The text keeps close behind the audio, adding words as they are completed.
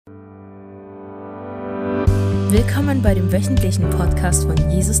Willkommen bei dem wöchentlichen Podcast von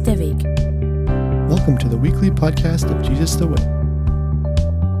Jesus der Weg. Welcome to the weekly podcast of Jesus the Way.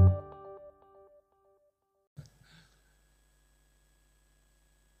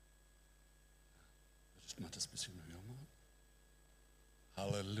 Würdest du mal das bisschen höher machen?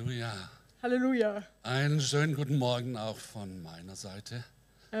 Halleluja. Hallelujah. Einen schönen guten Morgen auch von meiner Seite.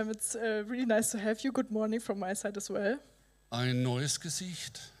 It's really nice to have you. Good morning from my side as well. Ein neues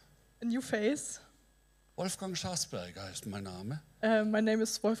Gesicht. A new face. Wolfgang Schaßberger ist mein Name. My name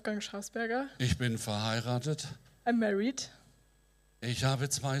is Wolfgang Schaßberger. Ich bin verheiratet. I'm married. Ich habe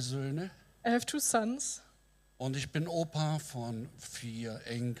 2 Söhne. I have 2 sons. Und ich bin Opa von 4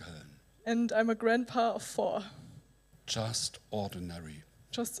 Enkeln. And I'm a grandpa of 4. Just ordinary.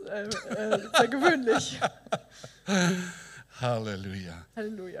 Just sehr gewöhnlich. Halleluja.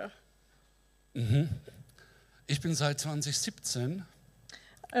 Halleluja. Ich bin seit 2017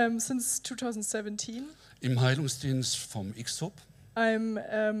 Since 2017, im Heilungsdienst vom XHOP I'm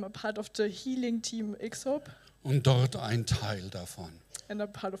a part of the healing team XHOP und dort ein Teil davon. and a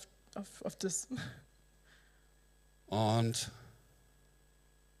part of this. Und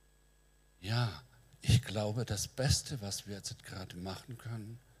ja, ich glaube, das Beste, was wir jetzt gerade machen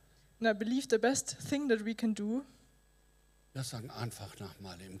können, And I believe the best thing that we can do, wir sagen einfach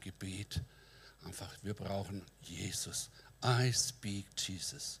nochmal im Gebet, einfach, wir brauchen Jesus. I speak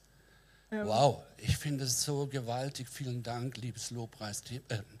Jesus. Wow, ich finde es so gewaltig. Vielen Dank, liebes Lobpreisteam.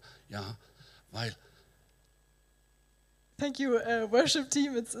 Ja, weil thank you, worship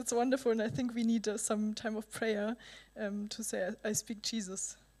team. It's wonderful, and I think we need some time of prayer to say, I speak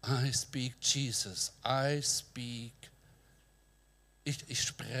Jesus. I speak Jesus. I speak. Ich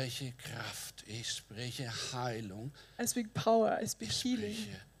spreche Kraft. Ich spreche Heilung. I speak power. I speak Ich healing.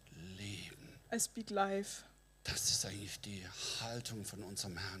 spreche Leben. I speak life. Das ist eigentlich die Haltung von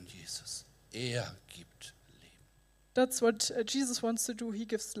unserem Herrn Jesus. Er gibt Leben. That's what Jesus wants to do. He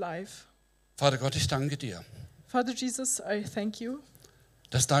gives life. Vater Gott, ich danke dir, Father Jesus, I thank you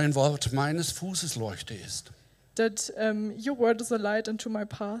dass dein Wort meines Fußes Leuchte ist. that your word is a light unto my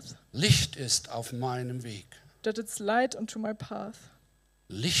path, Licht ist auf meinem Weg. that it's light unto my path,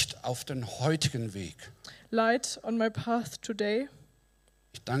 Licht auf den heutigen Weg. light on my path today.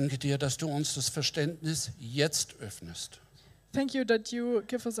 Ich danke dir, dass du uns das Verständnis jetzt öffnest, Thank you that you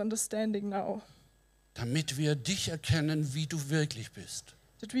give us understanding now, damit wir dich erkennen, wie du wirklich bist.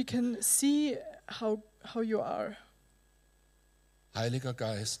 that we can see how you are. Heiliger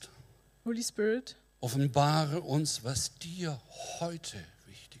Geist, Holy Spirit, offenbare uns, was dir heute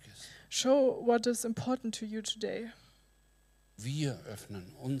wichtig ist. show what is important to you today. Wir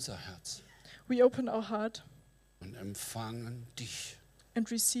öffnen unser Herz We open our heart und empfangen dich. and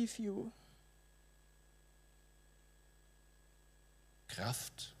receive you.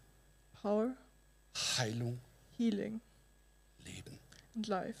 Kraft, Power, Heilung, healing, Leben. and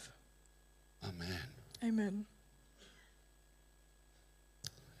life. Amen. Amen.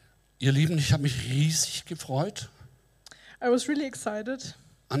 Ihr Lieben, ich habe mich riesig gefreut. I was really excited.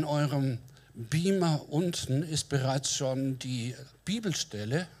 An eurem Beamer unten ist bereits schon die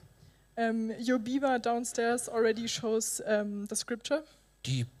Bibelstelle, Your beamer downstairs already shows the scripture.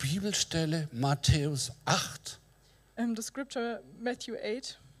 die Bibelstelle Matthäus 8, The scripture Matthew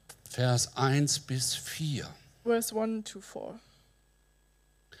 8, Vers 1 bis 4. verse 1 to 4.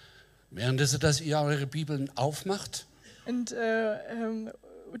 Währenddessen, dass ihr eure Bibeln aufmacht, And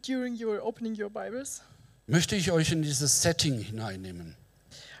during your opening your Bibles, möchte ich euch in dieses Setting hineinnehmen.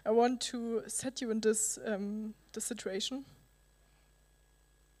 I want to set you in this situation.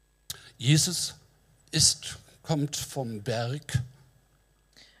 Jesus kommt vom Berg.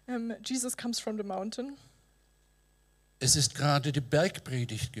 Jesus comes from the mountain. Es ist gerade die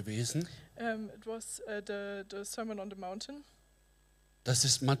Bergpredigt gewesen. It was the Sermon on the Mountain. Das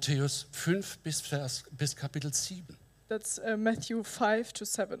ist Matthäus 5 bis Kapitel 7. That's Matthew 5 to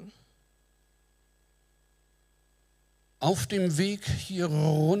 7. Auf dem Weg hier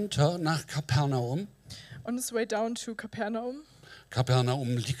runter nach Kapernaum. On his way down to Capernaum.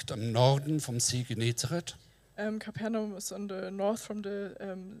 Kapernaum liegt am Norden vom See Genezareth. Capernaum is on the north from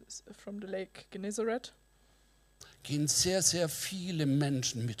the lake Gennesaret. Gehen sehr, sehr viele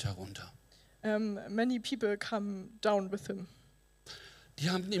Menschen mit herunter. Many people come down with him. Die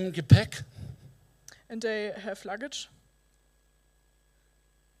haben im Gepäck And they have luggage.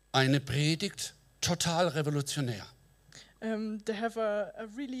 eine Predigt, total revolutionär. They have a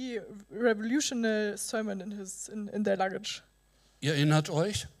really revolutionary sermon in their luggage. Ihr erinnert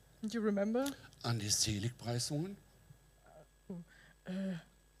euch Do you remember? an die Seligpreisungen?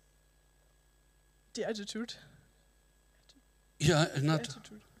 The attitude. Ihr erinnert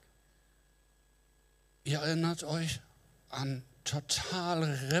Ihr erinnert euch an total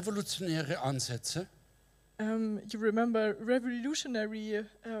revolutionäre Ansätze, You remember revolutionary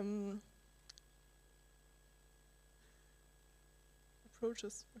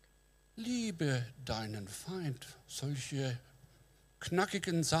approaches. Okay. liebe deinen Feind, solche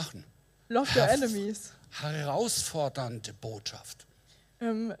knackigen Sachen, Love your enemies. herausfordernde Botschaft.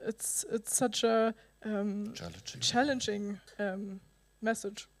 It's such a Challenging. challenging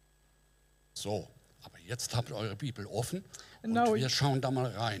message. So, aber jetzt habt ihr eure Bibel offen And und now wir schauen da mal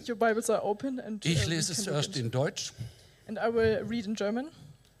rein. your Bibles are open and Ich we lese es can look zuerst into- in Deutsch and I will read in German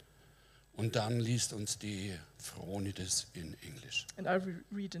und dann liest uns die Froni das in Englisch. and I will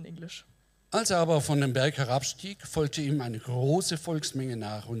read in English. Als er aber von dem Berg herabstieg, folgte ihm eine große Volksmenge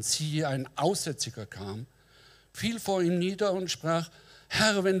nach und siehe, ein Aussätziger kam, fiel vor ihm nieder und sprach,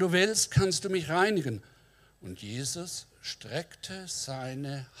 Herr, wenn du willst, kannst du mich reinigen. Und Jesus streckte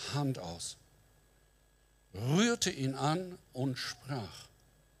seine Hand aus, rührte ihn an und sprach,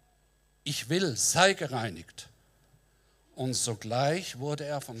 ich will, sei gereinigt. Und sogleich wurde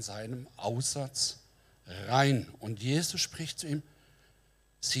er von seinem Aussatz rein. Und Jesus spricht zu ihm,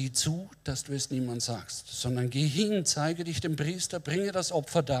 sieh zu, dass du es niemand sagst, sondern geh hin, zeige dich dem Priester, bringe das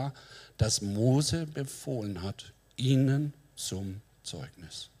Opfer dar, das Mose befohlen hat, ihnen zum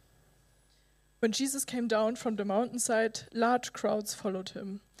Zeugnis. When Jesus came down from the mountainside, large crowds followed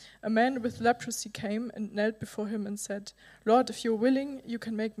him. A man with leprosy came and knelt before him and said, Lord, if you're willing, you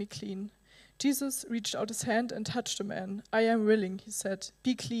can make me clean. Jesus reached out his hand and touched the man. I am willing, he said,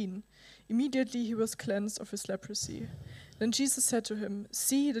 be clean. Immediately he was cleansed of his leprosy. Then Jesus said to him,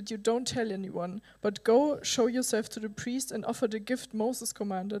 see that you don't tell anyone, but go show yourself to the priest and offer the gift Moses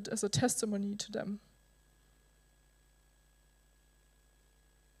commanded as a testimony to them.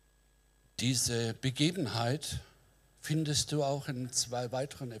 Diese Begebenheit findest du auch in 2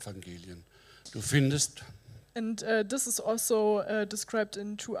 weiteren Evangelien. Du findest And this is also described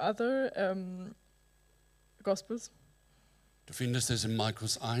in 2 other Gospels. Du findest es in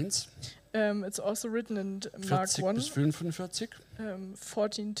Markus 1, It's also written in Mark 40 1, bis 45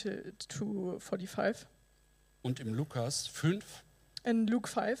 14 to 45, und im Lukas 5, and Luke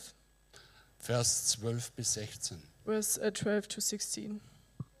 5, Vers 12 bis 16. verse 12 to 16.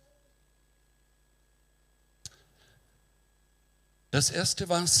 Das Erste,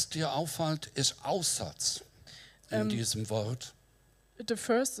 was dir auffällt, ist Aussatz in diesem Wort. The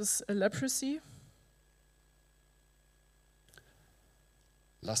first is leprosy.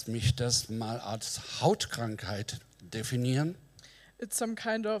 Lass mich das mal als Hautkrankheit definieren. It's some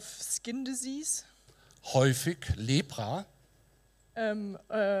kind of skin disease. Häufig Lepra,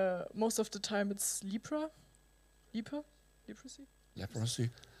 Most of the time it's leprosy. Leprosy.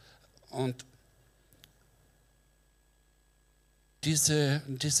 Und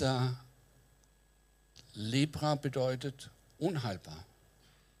dieser Lepra bedeutet unheilbar.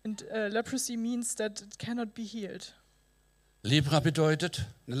 And leprosy means that it cannot be healed. Lepra bedeutet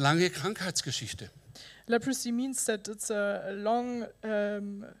eine lange Krankheitsgeschichte. Leprosy means that it's a long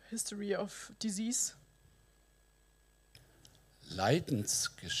history of disease.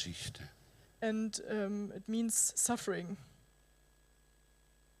 Leidensgeschichte. And it means suffering.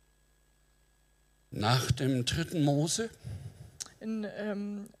 Nach dem 3. Mose, In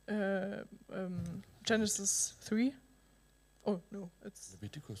Genesis 3. Oh, no, it's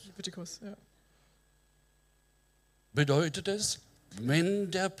Leviticus, Leviticus. Yeah. bedeutet es, wenn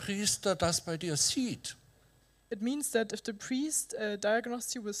der Priester das bei dir sieht, It means that if the priest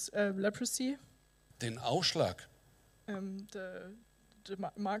diagnosed you with leprosy, den Ausschlag, the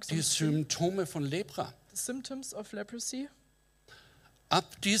marks on die the skin, Symptome von Lepra, the symptoms of leprosy,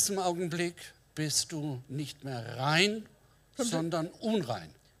 ab diesem Augenblick bist du nicht mehr rein, From the- sondern unrein.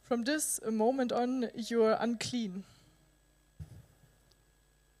 from this moment on, you're unclean.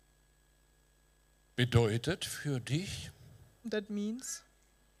 Bedeutet für dich, That means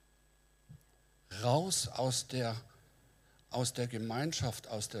raus aus der Gemeinschaft,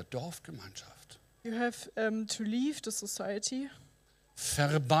 aus der Dorfgemeinschaft. you have to leave the society.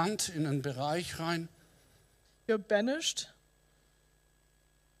 Verbannt in einen Bereich rein You're banished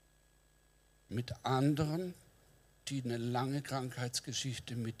mit anderen, die eine lange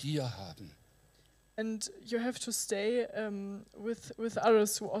Krankheitsgeschichte mit dir haben. and you have to stay with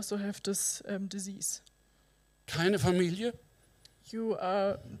others who also have this disease. Keine Familie, You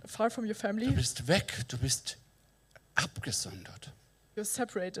are far from your du family. bist weg, du bist abgesondert, You're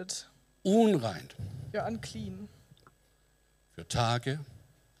separated. unrein You're unclean für Tage,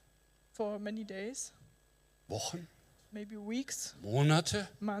 for many days, Wochen, maybe weeks, Monate,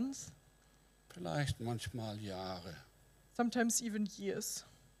 months, vielleicht manchmal Jahre. sometimes even years.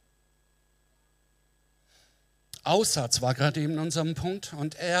 Aussatz war gerade eben unserem Punkt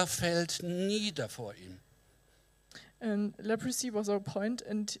und er fällt nieder vor ihm. And leprosy was our point,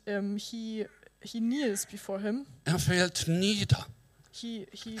 and he kneels before him. Er fällt nieder. He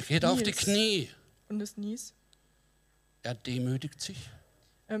Er geht auf die kneels Knie. on his knees. Er demütigt sich.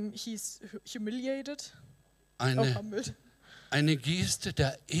 He's humiliated, Eine humbled, Geste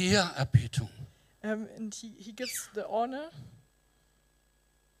der Ehrerbietung. and he gives the honor.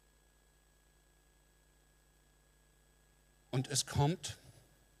 Und es kommt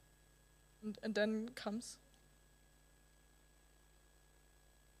And then comes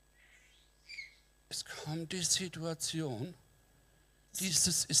die Situation.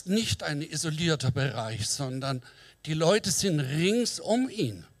 Dieses ist nicht ein isolierter Bereich, sondern die Leute sind rings um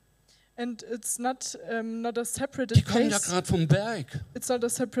ihn. and it's not a separate Die kommen ja place. gerade vom Berg. It's not a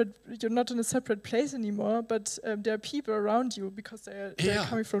separate. You're not in a separate place anymore, but there are people around you because they're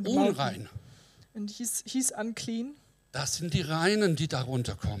coming from the mountain. Unrein. And he's unclean. Das sind die Reinen, die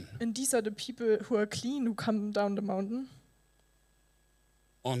darunter kommen. And these are the people who are clean who come down the mountain.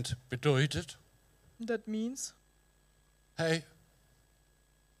 Und bedeutet, That means hey,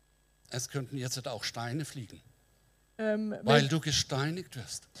 es könnten jetzt auch Steine fliegen, um, weil du gesteinigt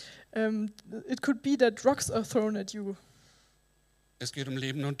wirst. it could be that rocks are thrown at you. Es geht um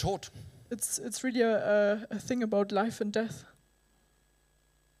Leben und Tod. It's really a thing about life and death.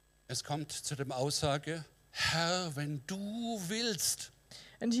 Es kommt zu der Aussage, Herr, wenn du willst,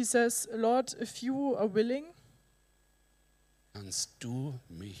 And he says, Lord, if you are willing, kannst du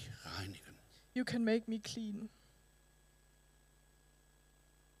mich reinigen. you can make me clean.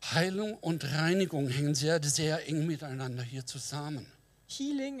 Heilung und Reinigung hängen sehr, sehr eng miteinander hier zusammen.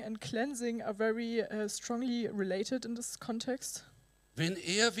 Healing and cleansing are very strongly related in this context. Wenn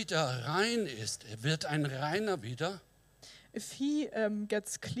er wieder rein ist, er wird ein Reiner wieder, If he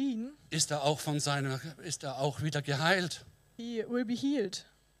gets clean, ist er auch wieder geheilt. he will be healed.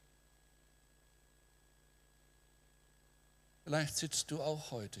 Vielleicht sitzt du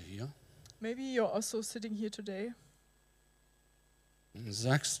auch heute hier Maybe you're also sitting here today und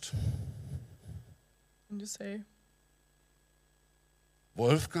sagst, and you say,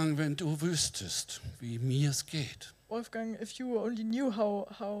 Wolfgang, wenn du wüsstest, wie mir es geht, Wolfgang, if you only knew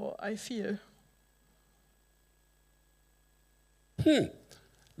how I feel.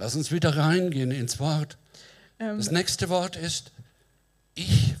 lass uns wieder reingehen ins Wort. Das nächste Wort ist,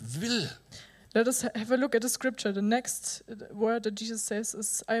 ich will. Let us have a look at the scripture. The next word that Jesus says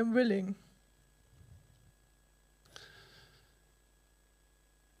is, I am willing.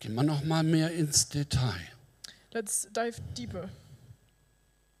 Gehen wir noch mal mehr ins Detail. Let's dive deeper.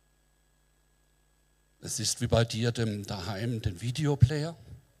 Es ist wie bei dir daheim den Videoplayer.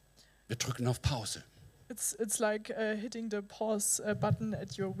 Wir drücken auf Pause. It's like hitting the pause button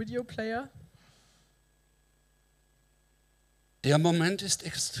at your video player. Der Moment ist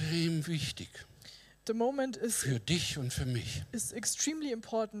extrem wichtig The moment is für dich und für mich. extremely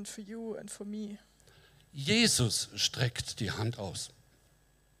important for you and for me. Jesus streckt die Hand aus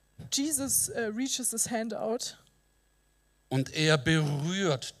Jesus reaches his hand out und er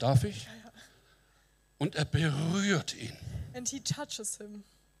berührt, darf ich? Und er berührt ihn. and he touches him.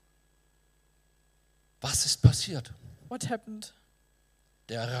 Was ist passiert? What happened?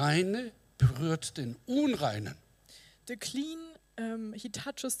 Der Reine berührt den Unreinen. The clean, he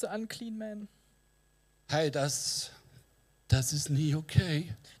touches the unclean man. Hey, das ist nie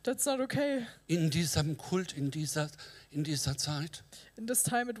okay. That's not okay. In diesem Kult, in dieser Zeit. In this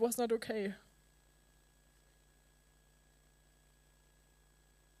time it was not okay.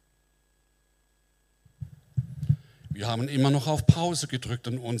 Wir haben immer noch auf Pause gedrückt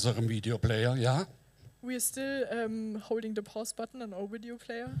in unserem Videoplayer, ja? We are still holding the pause button on our video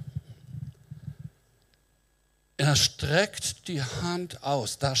player. Er streckt die Hand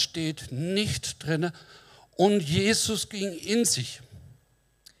aus, da steht nicht drin, und Jesus ging in sich.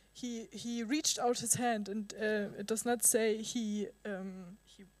 He reached out his hand, and it does not say he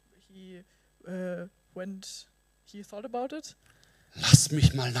went. He thought about it. Lass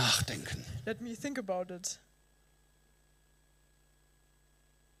mich mal nachdenken. Let me think about it.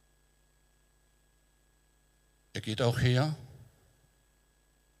 Er geht auch her.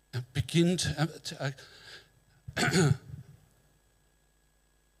 Er beginnt.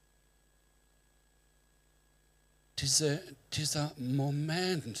 Dieser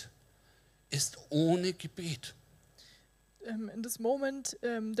Moment ist ohne Gebet. In this moment,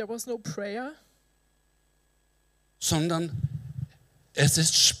 there was no prayer, Sondern es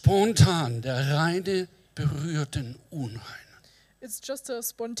ist spontan. Der Reine berührt den Unreinen. it's just a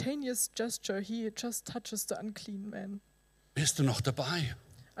spontaneous gesture. He just touches the unclean man. Bist du noch dabei?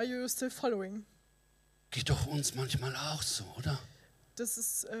 Are you still following? Geht doch uns manchmal auch so, oder? This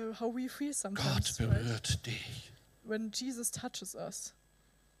is how we feel Gott sometimes, right? berührt dich When Jesus touches us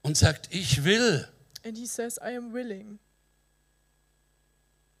und sagt, ich will. and he says, I am willing.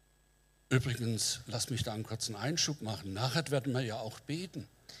 Übrigens, lass mich da einen kurzen Einschub machen. Nachher werden wir ja auch beten.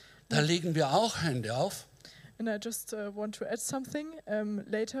 Da legen wir auch Hände auf. And I just want to add something.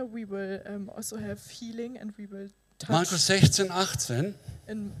 Later we will also have healing and we will touch Markus 16, 18.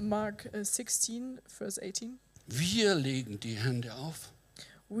 in Mark 16, verse 18. Wir legen die Hände auf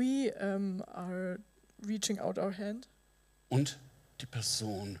We are reaching out our hand und die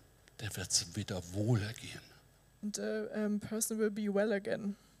Person, der wird es wieder wohlergehen. and the person will be well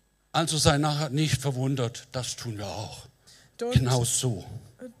again. Also sei nachher nicht verwundert, das tun wir auch. Don't, Genau so.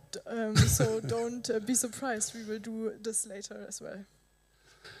 so don't be surprised. We will do this later as well.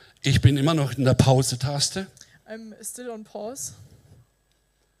 Ich bin immer noch in der Pause-Taste, I'm still on pause.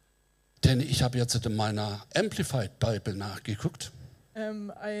 denn ich habe jetzt in meiner Amplified Bible nachgeguckt.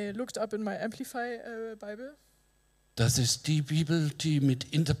 I looked up in my Amplify Bible. Das ist die Bibel, die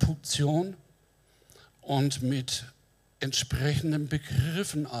mit Interpunktion und mit entsprechenden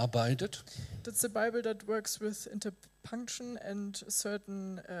Begriffen arbeitet, That's the Bible that works with interpunction and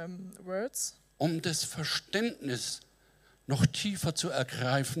certain words um das Verständnis noch tiefer zu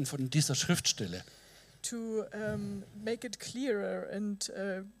ergreifen von dieser Schriftstelle. to make it clearer and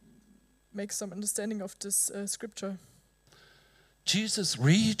make some understanding of this scripture. Jesus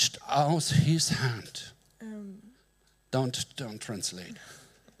reached out his hand. Don't translate.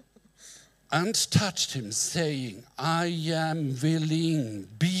 And touched him, saying, I am willing,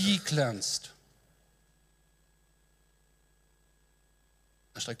 be cleansed.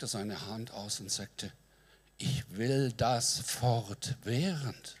 Er streckte seine Hand aus und sagte, ich will das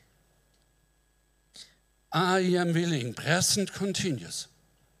fortwährend. I am willing, present continuous.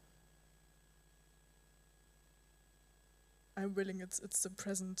 I'm willing. It's the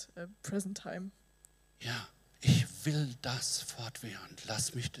present time. Ja, ich will das fortwährend.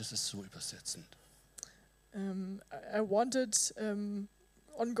 Lass mich das so übersetzen. I want it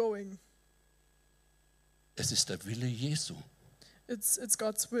ongoing. Es ist der Wille Jesu. It's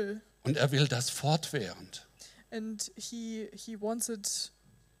God's will, Und er will das fortwährend. and He wants it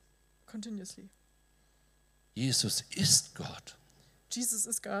continuously. Jesus ist Gott. Jesus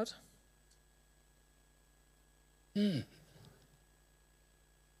is God.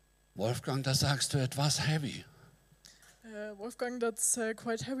 Wolfgang, da sagst du etwas heavy. Wolfgang, that's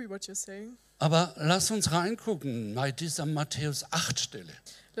quite heavy what you're saying. Aber lass uns reingucken bei dieser Matthäus 8 Stelle.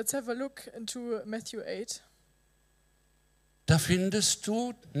 Let's have a look into Matthew 8. Da findest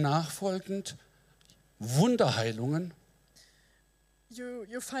du nachfolgend Wunderheilungen,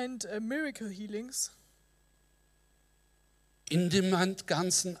 You find miracle healings in dem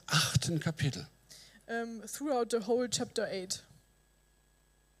ganzen 8. Kapitel. throughout the whole chapter 8.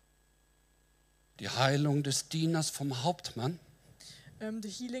 Die Heilung des Dieners vom Hauptmann, The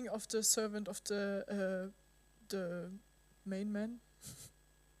healing of the servant of the main man.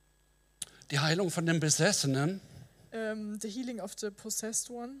 die Heilung von dem Besessenen, The healing of the possessed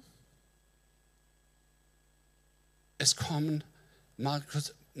one. es kommen,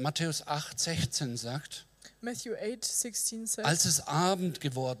 Matthäus 8, 16 sagt, Matthew 8:16 says, als es Abend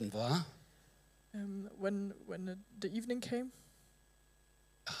geworden war, when the evening came,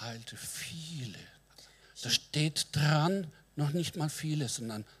 er heilte viele. Da steht dran, noch nicht mal viele,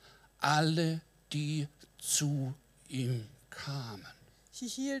 sondern alle, die zu ihm kamen. he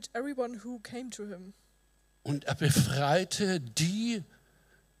healed everyone who came to him. Und er befreite die,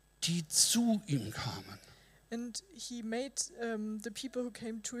 die zu ihm kamen. And he made the people who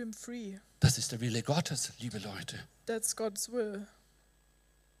came to him free. Das ist der Wille Gottes, liebe Leute. That's God's will.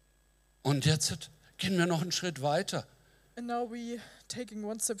 Und jetzt gehen wir noch einen Schritt weiter. And now we taking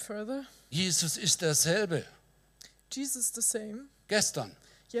one step further. Jesus ist derselbe. Jesus the same, Gestern,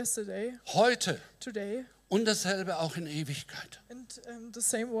 yesterday, heute today, und dasselbe auch in Ewigkeit. and the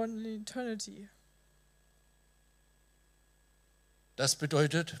same one in eternity. Das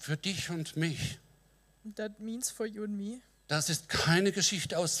bedeutet für dich und mich, That means for you and me, das ist keine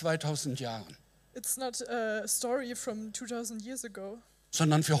Geschichte aus 2000 Jahren, it's not a story from 2000 years ago.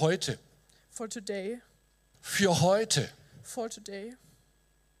 sondern für heute. For today, Für heute. for today.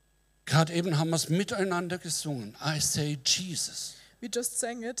 Gerade eben haben wir es miteinander gesungen. I say Jesus. We just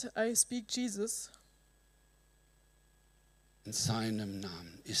sang it. I speak Jesus. In seinem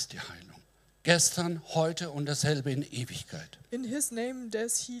Namen ist die Heilung. Gestern, heute und dasselbe in Ewigkeit. In His name,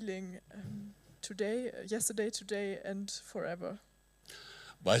 there's healing. Today, yesterday, today, and forever.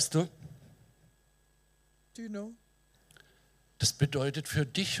 Weißt du, Do you know? das bedeutet für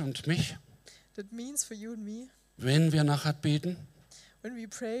dich und mich, That means for you and me, wenn wir nachher beten, when we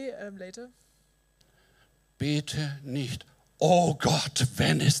pray later, bete nicht, oh Gott,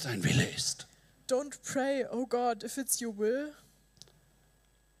 wenn es dein Wille ist, don't pray, oh God, if it's your will,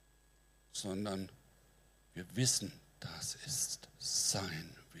 sondern wir wissen, das ist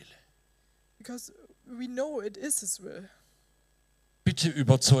sein Wille. because we know it is His will. Bitte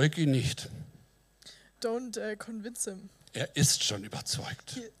überzeuge ihn nicht. Don't convince him. Er ist schon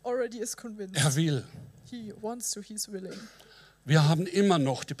überzeugt. He already is convinced. Er will. He wants to, he's willing. Wir haben immer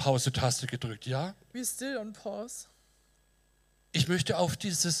noch die Pause-Taste gedrückt, ja? We're still on pause. Ich möchte auf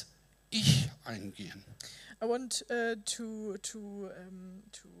dieses Ich eingehen. I want to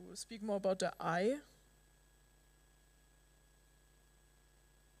speak more about the I.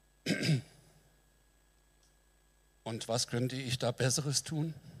 Und was könnte ich da Besseres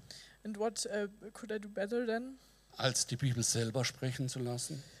tun, And what could I do better then? als die Bibel selber sprechen zu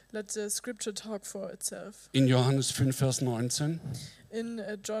lassen? Let the scripture talk for itself. In Johannes 5, Vers 19. In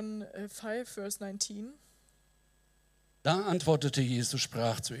John 5, verse 19, Da antwortete Jesus,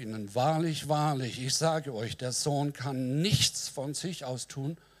 sprach zu ihnen, wahrlich, wahrlich, ich sage euch, der Sohn kann nichts von sich aus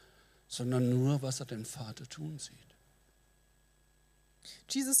tun, sondern nur, was er den Vater tun sieht.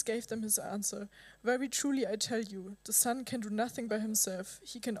 Jesus gave them his answer. Very truly I tell you, the Son can do nothing by himself.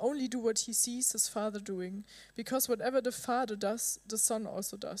 He can only do what he sees his Father doing, because whatever the Father does, the Son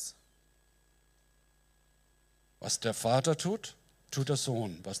also does. Was der Vater tut, tut der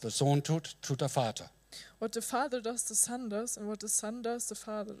Sohn. Was der Sohn tut, tut der Vater. What the Father does, the Son does, and what the Son does, the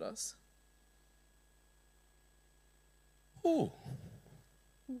Father does.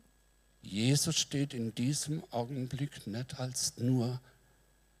 Jesus steht in diesem Augenblick nicht als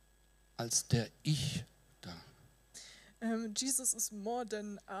der Ich da. Jesus is more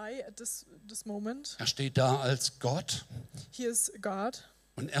than I at this moment. Er steht da als Gott He is God,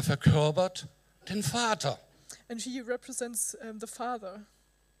 und er verkörpert den Vater. and he represents the Father.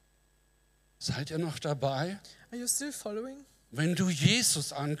 Seid ihr noch dabei? Are you still following? Wenn du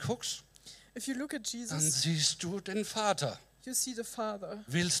Jesus anguckst, If you look at dann Jesus, siehst du den Vater. you see the Father.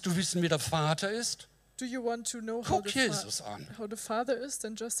 Willst du wissen, wie der Vater ist? Do you want to know Guck Jesus an. how the Father is?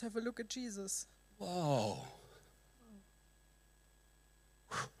 Then just have a look at Jesus. Wow.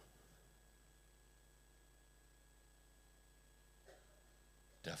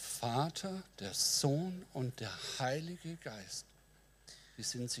 Der Vater, der Sohn und der Heilige Geist, die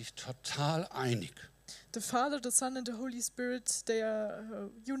sind sich total einig. The Father, the Son, and the Holy Spirit, they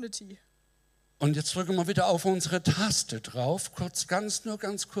are unity. Und jetzt drücken wir wieder auf unsere Taste drauf,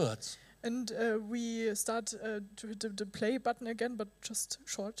 ganz kurz. And we start to hit the play button again, but just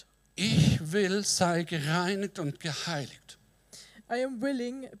short. Ich will, sei gereinigt und geheiligt. I am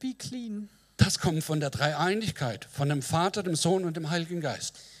willing, be clean. Das kommt von der Dreieinigkeit, von dem Vater, dem Sohn und dem Heiligen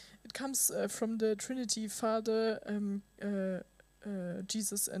Geist. It comes from the Trinity, Father,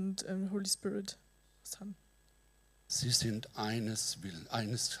 Jesus, and Holy Spirit, Son. Sie sind eines Willen,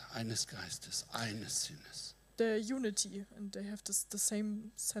 eines Geistes, eines Sinnes. They're unity, and they have the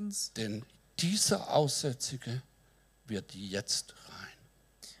same sense. Denn dieser Aussätzige wird jetzt rein.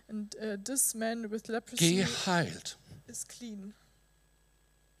 And this man with leprosy Geheilt. is clean.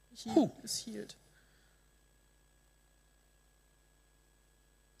 He is healed.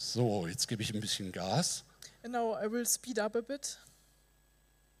 So, jetzt gebe ich ein bisschen Gas. And now I will speed up a bit.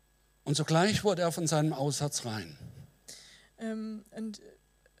 Und sogleich wurde er von seinem Aussatz rein.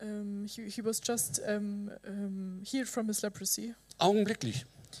 He was just healed from his leprosy Augenblicklich.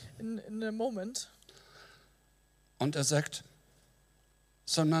 in a moment. Und er sagt,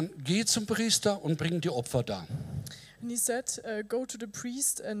 sondern geh zum Priester und bring die Opfer dar. And he said, go to the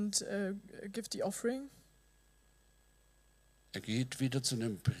priest and give the offering. Er geht wieder zu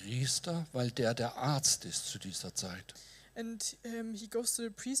dem Priester, weil der Arzt ist zu dieser Zeit. And he goes to the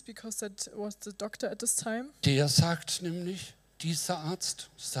priest because that was the doctor at this time. Der sagt nämlich, dieser Arzt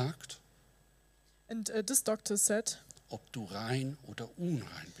sagt, And this doctor said, ob du rein oder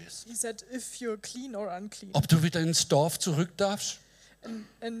unrein bist. he said, if you're clean or unclean. Ob du wieder ins Dorf zurück darfst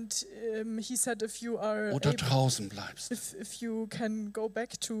And he said, if you are oder able, draußen bleibst. if you can go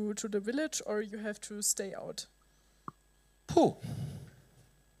back to the village or you have to stay out. Puh.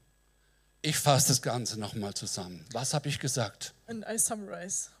 Ich fasse das Ganze nochmal zusammen. Was habe ich gesagt? And I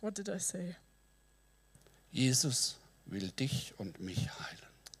summarize. What did I say? Jesus will dich und mich heilen.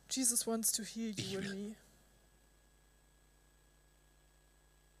 Jesus wants to heal Ich you and will. me.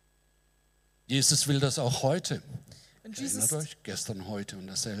 Jesus will das auch heute. And Erinnert euch, gestern, heute und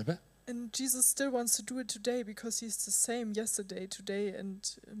dasselbe. Jesus still wants to do it today because he's the same yesterday, today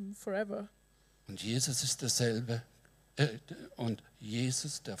and forever. Und Jesus ist dasselbe Und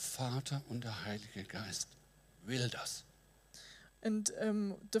Jesus, der Vater und der Heilige Geist will das. And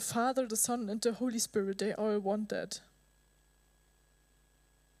the Father, the Son and the Holy Spirit, they all want that.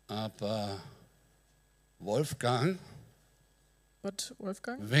 Aber Wolfgang, But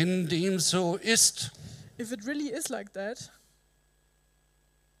Wolfgang, wenn dem so ist, if it really is like that,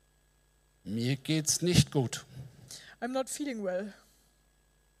 mir geht's nicht gut. I'm not feeling well.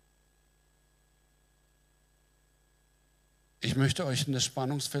 Ich möchte euch in das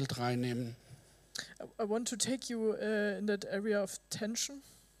Spannungsfeld reinnehmen. I want to take you in that area of tension.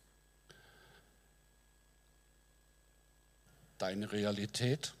 Deine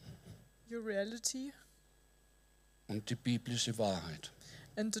Realität Your reality und die biblische Wahrheit.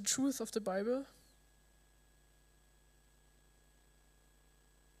 and the truth of the Bible.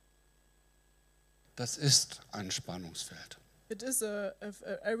 Das ist ein Spannungsfeld. It is a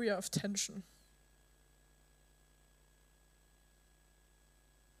area of tension.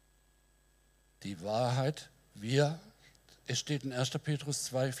 Die Wahrheit, es steht in 1.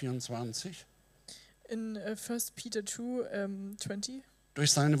 Petrus 2,24, In 1 Peter 2, 20,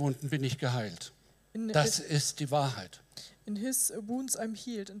 durch seine Wunden bin ich geheilt. Das ist die Wahrheit. in his wounds I'm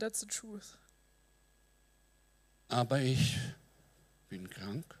healed, and that's the truth. Aber ich bin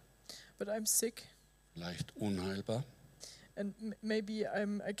krank, But I'm sick, leicht unheilbar. and maybe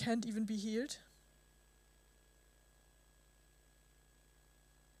I can't even be healed.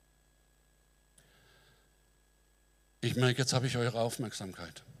 Ich merke, jetzt habe ich eure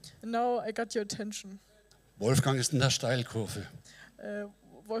Aufmerksamkeit. And now I got your attention. Wolfgang ist in der Steilkurve.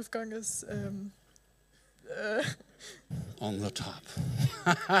 Wolfgang is On the top.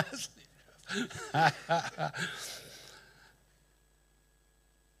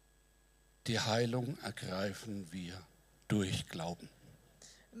 Die Heilung ergreifen wir durch Glauben.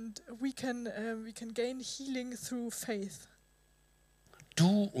 and we can gain healing through faith.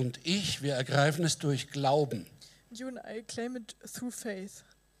 Du und ich, wir ergreifen es durch Glauben. You and I claim it through faith.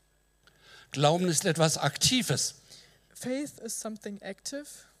 Glauben ist etwas Aktives, Faith is something active.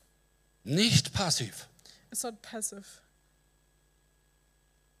 nicht passiv. It's not passive.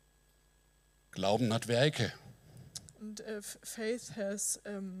 Glauben hat Werke. And faith has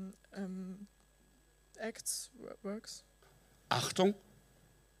acts, works, Achtung,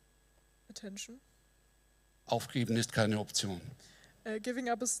 attention. aufgeben ist keine Option. Giving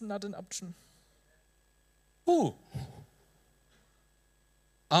up is not an option.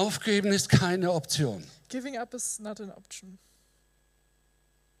 Aufgeben ist keine Option. Giving up is not an option.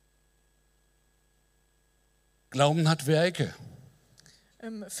 Glauben hat Werke.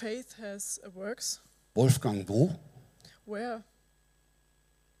 Faith has works. Wolfgang, wo? Where?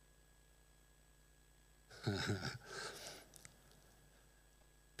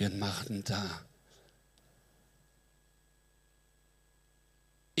 Wir machen da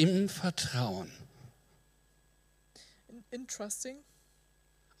im Vertrauen In trusting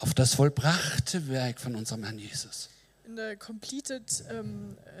auf das vollbrachte Werk von unserem Herrn Jesus in the completed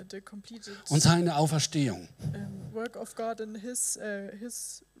und seine Auferstehung work of God and His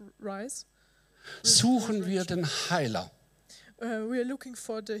rise. suchen wir den Heiler, We are looking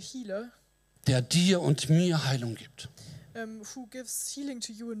for the healer der dir und mir Heilung gibt. who gives healing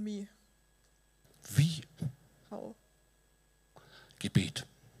to you and me. Wie? How? Gebet.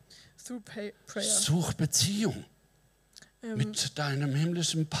 Through prayer. Such Beziehung mit deinem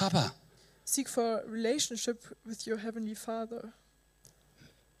himmlischen Papa. Seek for relationship with your heavenly Father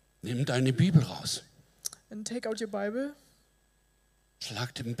Nimm deine Bibel raus. and take out your Bible.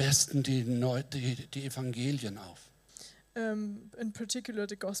 Schlag dem Besten die Evangelien auf. In particular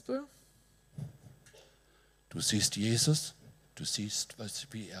the Gospel. Du siehst Jesus, du siehst,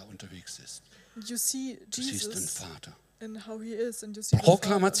 wie er unterwegs ist. You see Du siehst den Jesus Vater. and how He is, and you see the Father.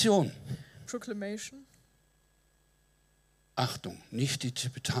 Proklamation. Proclamation. Achtung, nicht die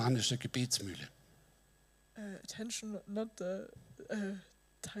tibetanische Gebetsmühle. Attention, not the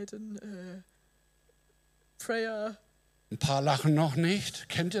Titan prayer. Ein paar lachen noch nicht.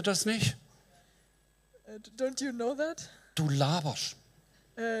 Kennt ihr das nicht? Don't you know that? Du laberst.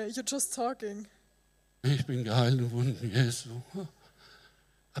 You're just talking. Ich bin geheilt und Wunden Jesu.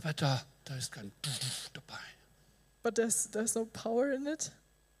 Aber da ist kein dabei. But there's no power in it.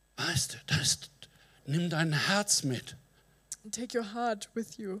 Weißt du, nimm dein Herz mit Take your heart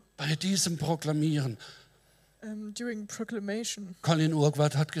with you bei diesem Proklamieren. during proclamation. Colin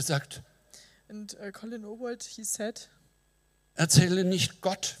Urquhart hat gesagt, And Colin Obold, he said, erzähle nicht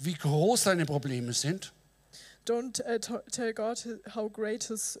Gott, wie groß deine Probleme sind. don't tell God how great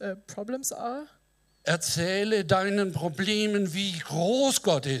his problems are. Erzähle deinen Problemen, wie groß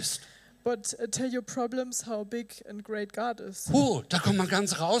Gott ist. but tell your problems how big and great God is. Da kommt man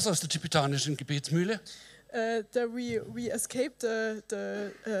ganz raus aus der tibetanischen Gebetsmühle. That we escape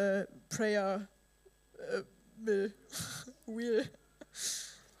the prayer wheel.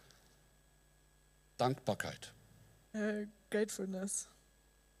 Dankbarkeit. Gratefulness.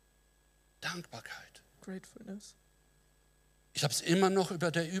 Dankbarkeit. Gratefulness. Ich habe es immer noch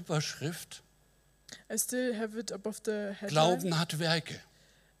über der Überschrift. I still have it above the headline. Glauben hat Werke.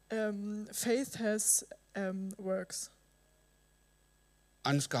 Faith has works.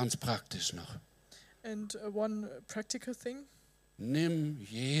 Eins ganz praktisch noch. And one practical thing. Nimm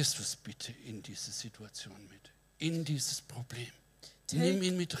Jesus bitte in diese Situation mit. In dieses Problem. Nimm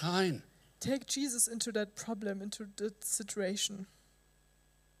ihn mit rein. Take Jesus into that problem, into that situation.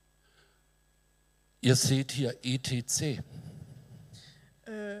 Ihr seht hier ETC.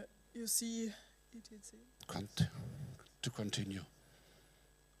 You see ETC. To continue.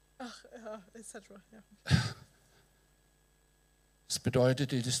 Ach, etc. Ja. Das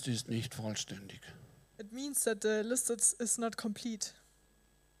bedeutet, es ist nicht vollständig. It means that the list is not complete.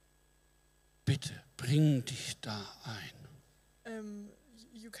 Bitte bring dich da ein.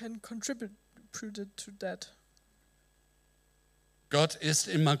 You can contribute to that. Gott ist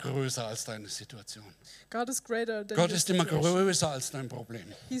immer größer als deine Situation. God is greater than Gott your ist immer situation. größer als dein Problem.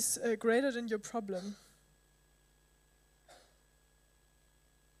 He's greater than your problem.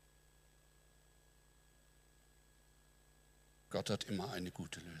 Gott hat immer eine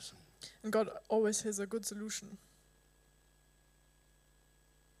gute Lösung. And God always has a good solution.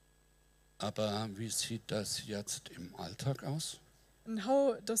 Aber wie sieht das jetzt im Alltag aus? And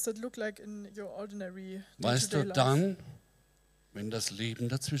how does that look like in your ordinary Weißt day-to-day du life? dann, wenn das Leben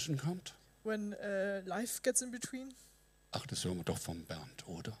dazwischen kommt? When life gets in between? Ach, das hören wir doch vom Bernd,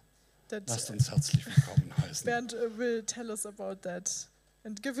 oder? That Lasst uns herzlich willkommen heißen. Bernd will tell us about that.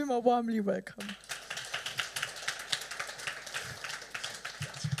 And give him a warmly welcome.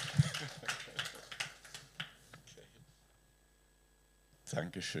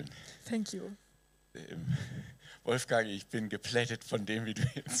 Dankeschön. Thank you. Wolfgang, ich bin geplättet von dem, wie du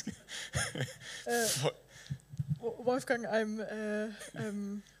jetzt... Wolfgang,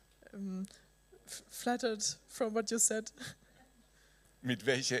 I'm flattered from what you said. Mit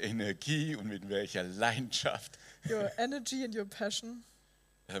welcher Energie und mit welcher Leidenschaft Your energy and your passion.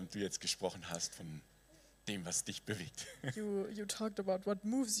 du jetzt gesprochen hast von dem, was dich bewegt. You talked about what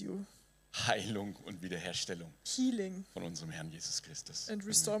moves you. Heilung und Wiederherstellung Healing von unserem Herrn Jesus Christus. and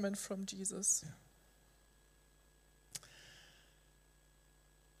restorement from Jesus.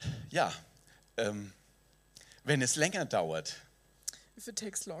 Ja, wenn es länger dauert If it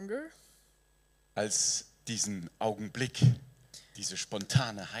takes longer als diesen Augenblick, diese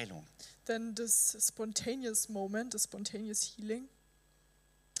spontane Heilung, than this spontaneous moment, the spontaneous healing,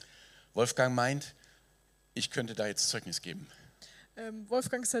 Wolfgang meint, ich könnte da jetzt Zeugnis geben.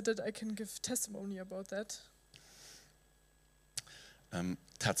 Wolfgang said that I can give testimony about that.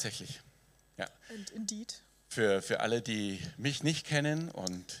 Tatsächlich, ja. And indeed, Für alle, die mich nicht kennen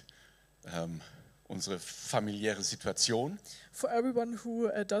und unsere familiäre Situation, for everyone who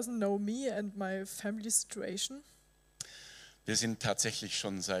doesn't know me and my family situation, wir sind tatsächlich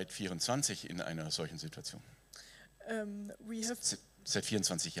schon seit 24 in einer solchen Situation. Seit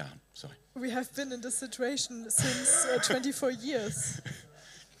 24 Jahren, sorry. we have been in this situation since 24 years.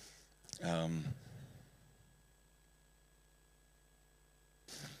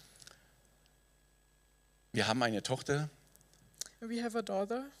 Wir haben eine Tochter, We have a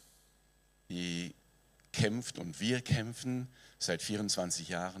daughter, die kämpft und wir kämpfen seit 24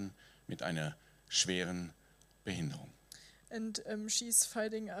 Jahren mit einer schweren Behinderung. and she's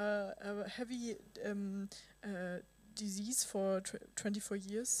fighting a heavy disease for 24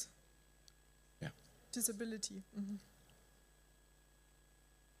 years. Ja. Disability. Mhm.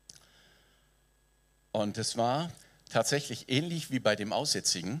 Und es war tatsächlich ähnlich wie bei dem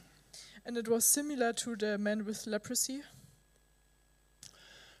Aussätzigen. And it was similar to the man with leprosy.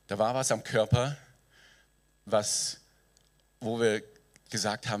 Da war was am Körper, wo wir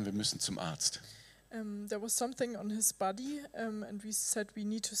gesagt haben, wir müssen zum Arzt. There was something on his body, and we said we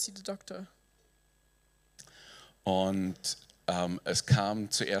need to see the doctor. Und es kam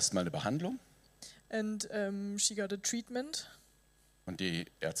zuerst mal eine Behandlung And she got a treatment, und die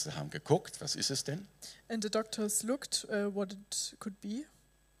Ärzte haben geguckt, was ist es denn? and the doctors looked what it could be.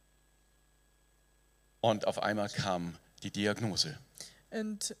 Und auf einmal kam die Diagnose,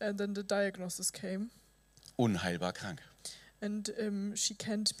 And then the diagnosis came, unheilbar krank. and she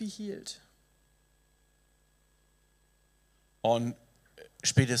can't be healed. Und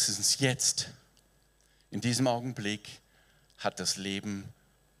spätestens jetzt, in diesem Augenblick, hat das Leben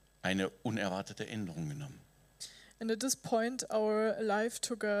eine unerwartete Änderung genommen. And at this point, our life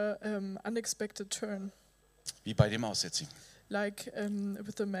took a unexpected turn, Wie bei dem Aussätzigen. like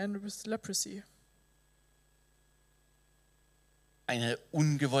with the man with leprosy. Eine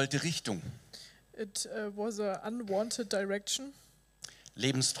ungewollte Richtung. It was an unwanted direction.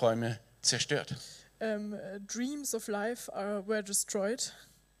 Lebensträume zerstört. Dreams of life were destroyed.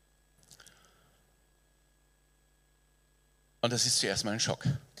 Und das ist zuerst mal ein Schock.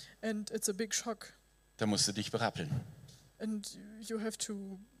 And it's a big shock. Da musst du dich berappeln. And you have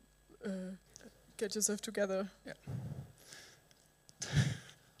to get yourself together.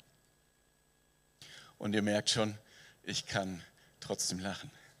 Und ihr merkt schon, ich kann trotzdem lachen.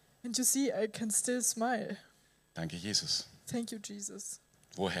 And you see, I can still smile. Danke, Jesus. Thank you, Jesus.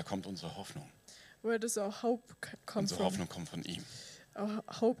 Woher kommt unsere Hoffnung? Where does our hope come Unsere from? Hoffnung kommt von ihm, Our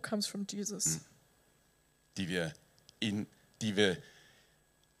hope comes from Jesus. die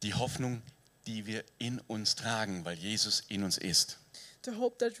Hoffnung, die wir in uns tragen, weil Jesus in uns ist. The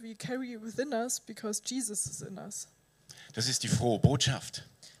hope that we carry within us because Jesus is in us. Das ist die frohe Botschaft.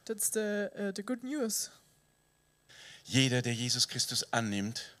 That's the good news. Jeder, der Jesus Christus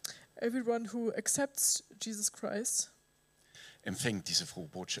annimmt, Everyone who accepts Jesus Christ empfängt diese frohe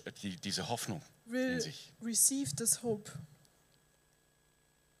Botschaft, diese Hoffnung in will sich. receive this hope.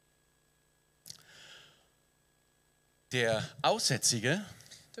 Der Aussätzige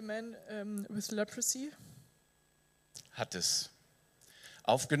The man with leprosy hat es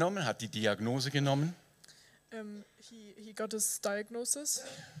aufgenommen, hat die Diagnose genommen. he got his diagnosis.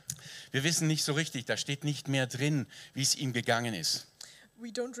 Wir wissen nicht so richtig, da steht nicht mehr drin, wie es ihm gegangen ist. We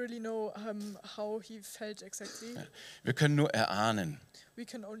don't really know how he felt exactly. Wir können nur erahnen, We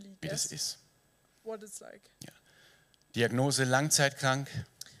can only wie das guess ist. what it's like. Diagnose langzeitkrank,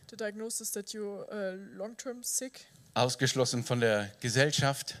 The diagnosis that you're long-term sick, ausgeschlossen von der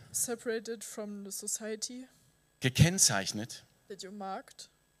Gesellschaft, separated from the society, gekennzeichnet. that you're marked.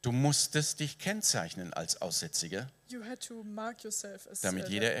 Du musstest dich kennzeichnen als Aussätziger, You had to mark yourself as damit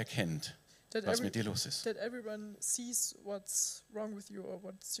jeder erkennt, that, was mit dir los ist. that everyone sees what's wrong with you or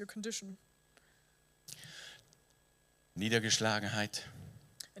what's your condition. Niedergeschlagenheit,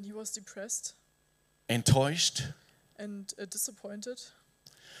 And he was depressed enttäuscht, and disappointed.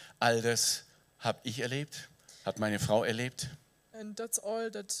 all das habe ich erlebt, hat meine Frau erlebt And that's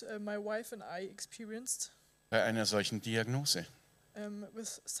all that my wife and I experienced bei einer solchen Diagnose.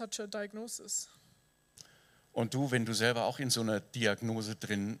 with such a diagnosis. Und du, wenn du selber auch in so einer Diagnose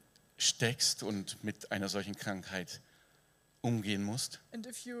drin steckst und mit einer solchen Krankheit umgehen musst, And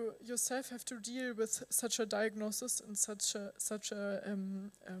if you yourself have to deal with such a diagnosis and such a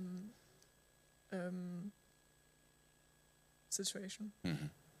situation,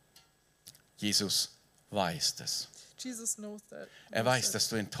 Jesus weiß das. Jesus knows that. Er weiß, dass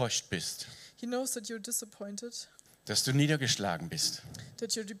du enttäuscht bist, He knows that you're disappointed, dass du niedergeschlagen bist,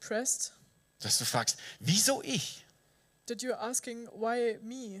 that you're depressed, dass du fragst, wieso ich? that you're asking, why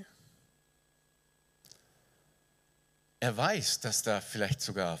me? Er weiß, dass da vielleicht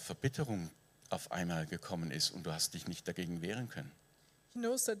sogar Verbitterung auf einmal gekommen ist und du hast dich nicht dagegen wehren können. He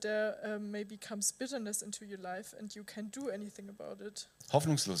knows that there maybe comes bitterness into your life and you can't do anything about it.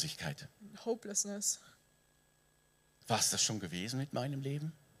 Hoffnungslosigkeit. Hopelessness. War es das schon gewesen mit meinem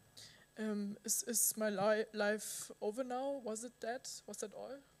Leben? Is my life over now? Was it that? Was that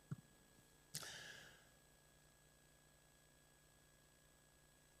all?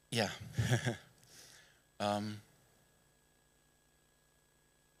 Ja.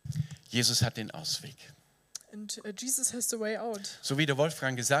 Jesus hat den Ausweg. And Jesus has the way out. So wie der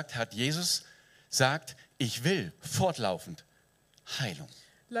Wolfgang gesagt hat, Jesus sagt, ich will fortlaufend Heilung.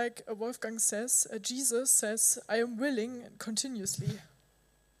 Like Wolfgang says, Jesus says, I am willing continuously.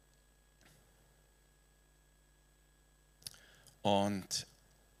 Und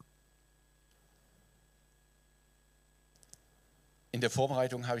in der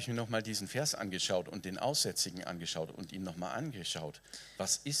Vorbereitung habe ich mir nochmal diesen Vers angeschaut und den Aussätzigen angeschaut und ihn nochmal angeschaut.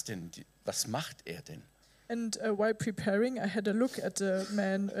 Was macht er denn? And while preparing, I had a look at the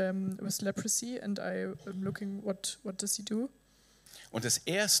man with leprosy, and I am looking what does he do. Und das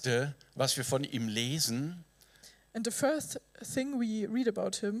Erste, was wir von ihm lesen, And the first thing we read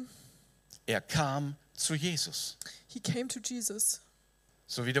about him, er kam zu Jesus. he came to Jesus.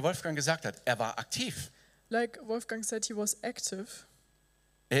 So wie der Wolfgang gesagt hat, er war aktiv. Like Wolfgang said, he was active.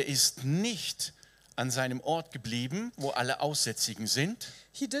 Er ist nicht an seinem Ort geblieben, wo alle Aussätzigen sind,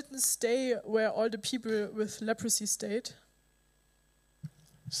 He didn't stay where all the people with leprosy stayed,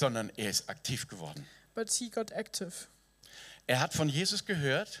 sondern er ist aktiv geworden. but he got active. Er hat von Jesus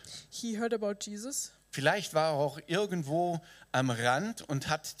gehört He heard about Jesus Vielleicht war er auch irgendwo am Rand und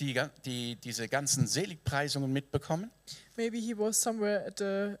hat diese ganzen Seligpreisungen mitbekommen, Maybe he was somewhere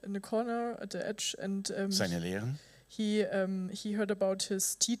in the corner, at the edge, and seine Lehren, he heard about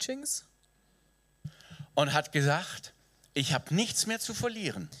his teachings, und hat gesagt, ich habe nichts mehr zu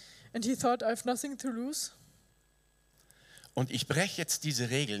verlieren. and he thought, I have nothing to lose, Und ich breche jetzt diese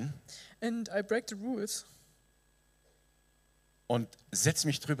Regeln and I break the rules, und setze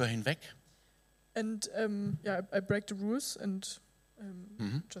mich drüber hinweg. and I break the rules and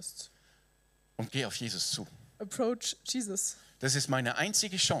just Und gehe auf Jesus zu. approach Jesus. Das ist meine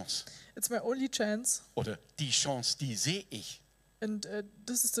einzige Chance. It's my only chance, Oder die Chance, die sehe ich. and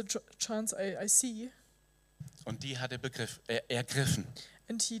this is the chance I see, Und die hat er ergriffen.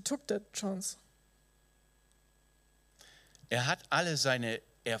 and he took that chance. Er hat alle seine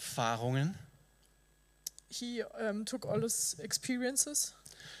Erfahrungen, He took all his experiences,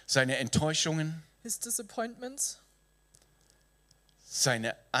 seine Enttäuschungen, his disappointments,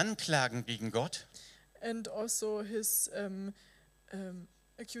 seine Anklagen gegen Gott, and also his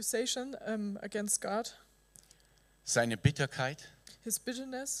accusation against God, seine Bitterkeit his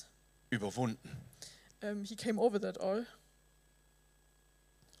bitterness. überwunden He came over that all,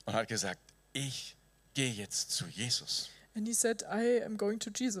 und hat gesagt, ich gehe jetzt zu Jesus. and he said, I am going to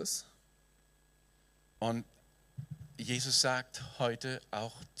Jesus. Und Jesus sagt heute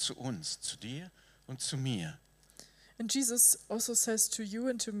auch zu uns, zu dir und zu mir, And Jesus also says to you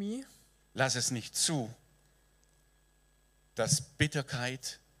and to me, lass es nicht zu, dass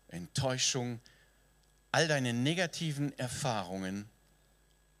Bitterkeit, Enttäuschung, all deine negativen Erfahrungen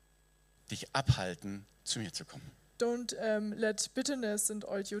dich abhalten, zu mir zu kommen. don't let bitterness and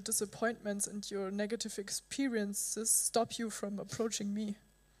all your disappointments and your negative experiences stop you from approaching me.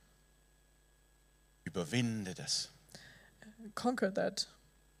 Überwinde das. Conquer that.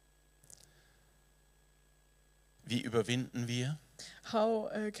 Wie überwinden wir How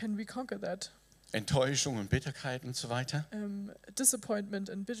can we conquer that? Enttäuschung und Bitterkeit und so weiter? Disappointment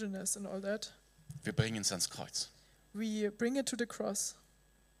and bitterness and all that. Wir bringen es ans Kreuz. We bring it to the cross.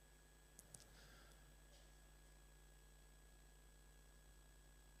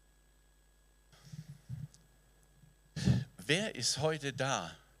 Wer ist heute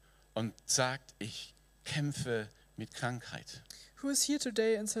da und sagt, ich kämpfe mit Krankheit? Who is here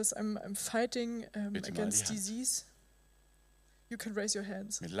today and says, I'm fighting Bitte mal against die Hand. disease? You can raise your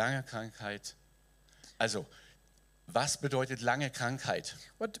hands. Mit langer Krankheit? Also, was bedeutet lange Krankheit?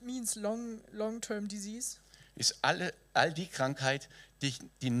 What means long-term disease? Ist all die Krankheit,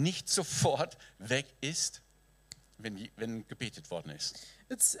 die nicht sofort weg ist, wenn gebetet worden ist.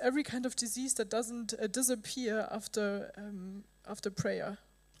 It's every kind of disease that doesn't disappear after prayer.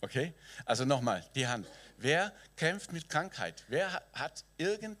 Okay? Also nochmal, die Hand. Wer kämpft mit Krankheit? Wer hat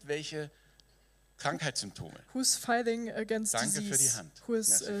irgendwelche Krankheitssymptome? Who's fighting against Danke für die disease? Hand. Who has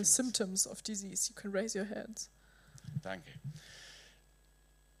Merci vielmals. symptoms of disease? You can raise your hands. Danke.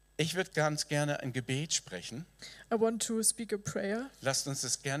 Ich würde ganz gerne ein Gebet sprechen. I want to speak a prayer, Lasst uns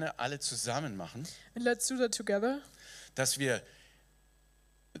das gerne alle zusammen machen, and let's do that together. dass wir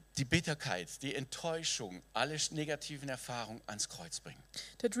die Bitterkeit, die Enttäuschung, alle negativen Erfahrungen ans Kreuz bringen.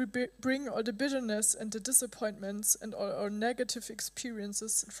 That we bring all the bitterness and the disappointments and all our negative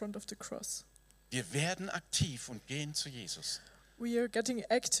experiences in front of the cross. Wir werden aktiv und gehen zu Jesus. We are getting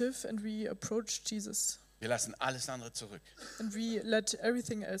active and we approach Jesus, Wir lassen alles andere zurück. and we let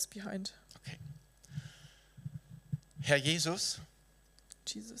everything else behind. Okay. Herr Jesus,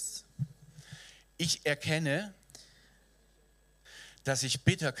 Jesus, ich erkenne, dass ich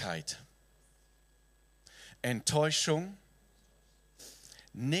Bitterkeit, Enttäuschung,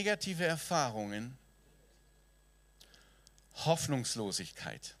 negative Erfahrungen,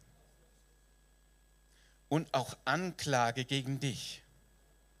 Hoffnungslosigkeit und auch Anklage gegen dich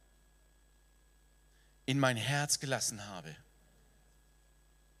in mein Herz gelassen habe.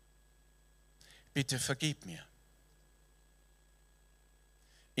 Bitte vergib mir.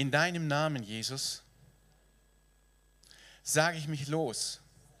 In deinem Namen, Jesus, sage ich mich los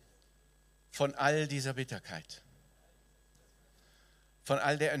von all dieser Bitterkeit, von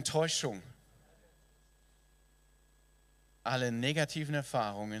all der Enttäuschung, alle negativen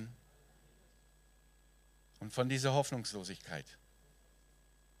Erfahrungen und von dieser Hoffnungslosigkeit.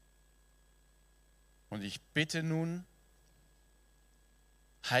 Und ich bitte nun,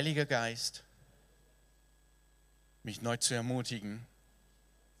 Heiliger Geist, mich neu zu ermutigen,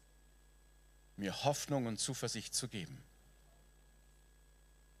 mir Hoffnung und Zuversicht zu geben.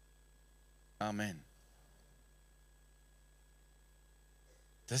 Amen.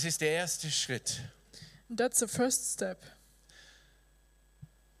 Das ist der erste Schritt. and that's the first step.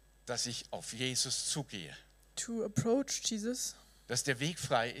 dass ich auf Jesus zugehe, to approach Jesus, dass der Weg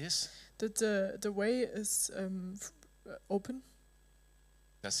frei ist, that the way is open,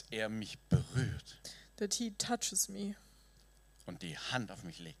 dass er mich berührt that he touches me und die Hand auf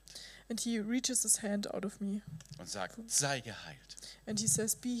mich legt and he reaches his hand out of me und sagt, sei geheilt. and he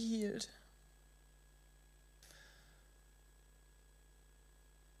says, be healed.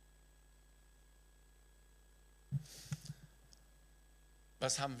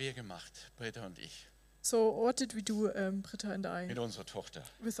 Was haben wir gemacht, Britta und ich, So what did we do, Britta and I, mit unserer Tochter?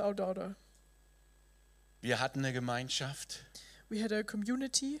 with our daughter? Wir hatten eine Gemeinschaft We had a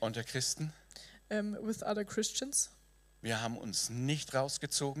community unter Christen. with other Christians, Wir haben uns nicht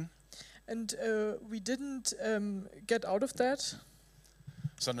rausgezogen, and we didn't get out of that,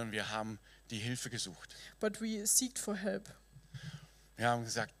 sondern wir haben die Hilfe gesucht. but we seeked for help. Wir haben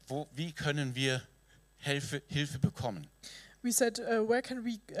gesagt, wie können wir Hilfe bekommen? We said, where can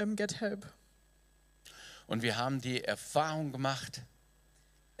we get help? Und wir haben die Erfahrung gemacht,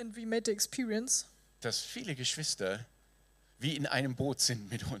 And we made the experience dass viele Geschwister wie in einem Boot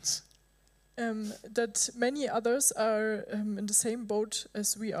sind mit uns. that many others are in the same boat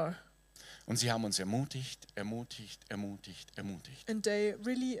as we are. Und sie haben uns ermutigt. And they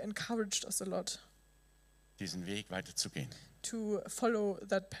really encouraged us a lot Diesen Weg weiterzugehen. to follow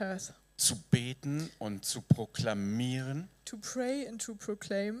that path, Zu beten und zu proklamieren to pray and to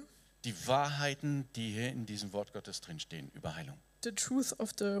proclaim die Wahrheiten, die hier in diesem Wort Gottes drinstehen, über Heilung. the truth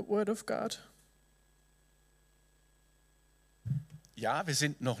of the Word of God. Ja, wir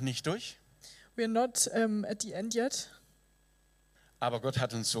sind noch nicht durch, We are not at the end yet, aber Gott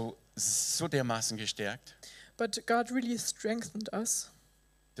hat uns so dermaßen gestärkt, but God really strengthened us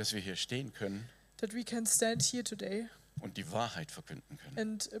dass wir hier stehen können that we can stand here today und die Wahrheit verkünden können.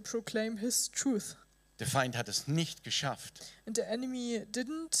 and proclaim His truth. Der Feind hat es nicht geschafft, And the enemy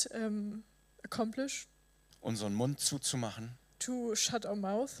didn't accomplish unseren Mund zuzumachen to shut our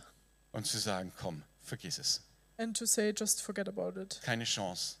mouth und zu sagen, komm, vergiss es. and to say, just forget about it. Keine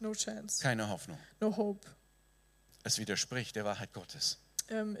Chance, No chance, keine Hoffnung. no hope. Es widerspricht der Wahrheit Gottes.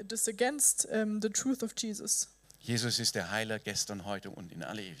 It is against the truth of Jesus. Jesus ist der Heiler gestern, heute und in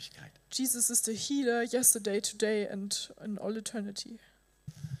alle Ewigkeit. Jesus is the healer yesterday, today, and in all eternity.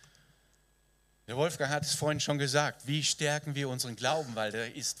 Der Wolfgang hat es vorhin schon gesagt, wie stärken wir unseren Glauben, weil da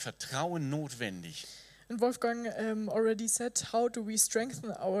ist Vertrauen notwendig. And Wolfgang already said, how do we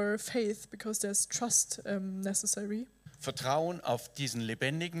strengthen our faith? Because there's trust necessary. Vertrauen auf diesen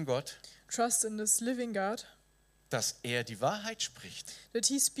lebendigen Gott, Trust in this living God, dass er die Wahrheit spricht. that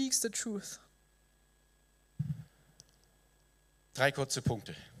He speaks the truth. 3 kurze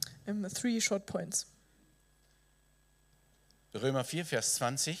Punkte. 3 short points. Römer 4, Vers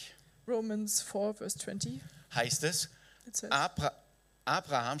 20 Romans 4, verse 20. heißt es, It says,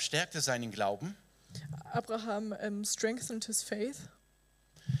 Abraham stärkte seinen Glauben, Abraham strengthened his faith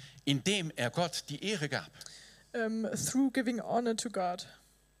indem er Gott die Ehre gab. through giving honor to God.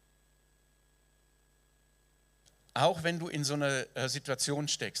 Auch wenn du in so einer Situation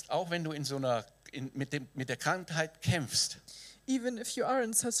steckst, auch wenn du mit der Krankheit kämpfst, Even if you are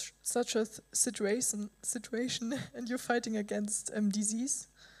in such a situation and you're fighting against disease,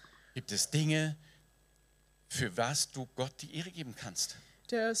 gibt es Dinge, für was du Gott die Ehre geben kannst.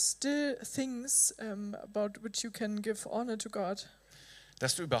 there are still things about which you can give honor to God,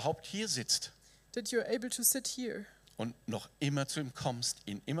 Dass du überhaupt hier sitzt that you're able to sit here und noch immer zu ihm kommst,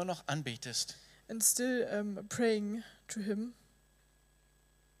 ihn immer noch anbetest, and still praying to Him,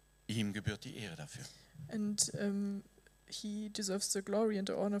 ihm gebührt die Ehre dafür. and He deserves the glory and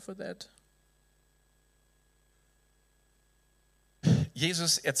the honor for that.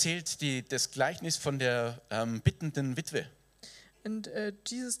 Jesus erzählt das Gleichnis von der bittenden Witwe. And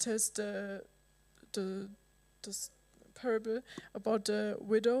Jesus tells this parable about the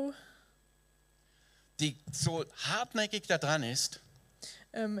widow, Die so hartnäckig da dran ist,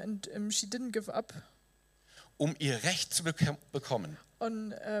 and she didn't give up um ihr Recht zu bekommen.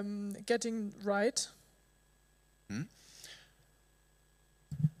 on getting right.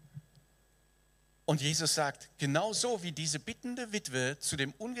 Und Jesus sagt, genauso wie diese bittende Witwe zu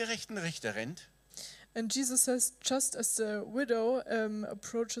dem ungerechten Richter rennt, And Jesus says, just as the widow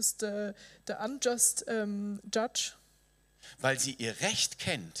approaches the unjust judge, weil sie ihr Recht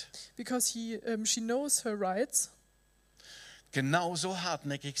kennt, because she knows her rights, genauso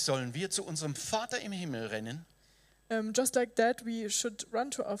hartnäckig sollen wir zu unserem Vater im Himmel rennen just like that, we should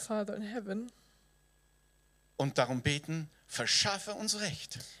run to our Father in heaven und darum beten, verschaffe uns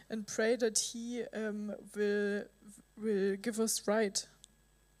Recht. and pray that He will give us right.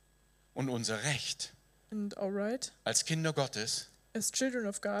 Und unser Recht And our right als Kinder Gottes as children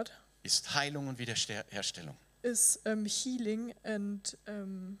of God ist Heilung und Wiederherstellung. is healing and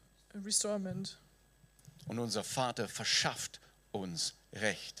restorement. Und unser Vater verschafft uns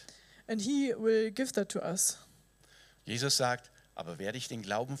Recht. And he will give that to us. Jesus sagt, aber werde ich den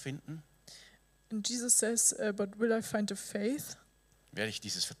Glauben finden? And Jesus says, but will I find the faith? Werde ich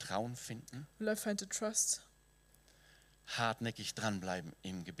dieses Vertrauen finden? Will I find the trust? Hartnäckig dranbleiben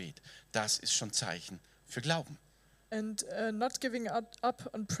im Gebet. Das ist schon Zeichen für Glauben. And not giving up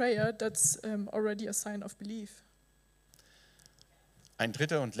on prayer, that's already a sign of belief. Ein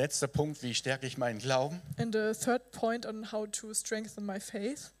dritter und letzter Punkt, wie stärke ich meinen Glauben? And the third point on how to strengthen my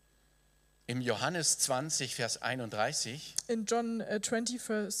faith. Im Johannes 20, Vers 31, In John 20,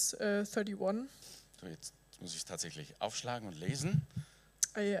 verse 31, so jetzt muss ich es tatsächlich aufschlagen und lesen.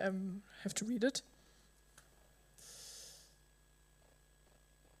 I have to read it.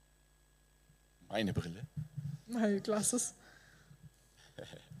 Meine Brille. My glasses.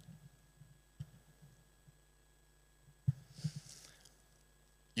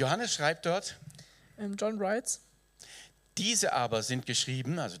 Johannes schreibt dort, John writes, diese aber sind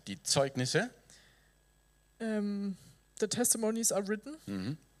geschrieben, also die Zeugnisse, the testimonies are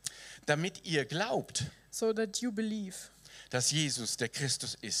written damit ihr glaubt, so that you believe dass Jesus der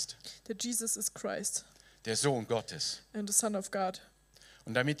Christus ist, that Jesus is Christ der Sohn Gottes. and the Son of God,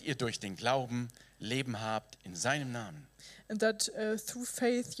 Und damit ihr durch den Glauben Leben habt in seinem Namen. and that through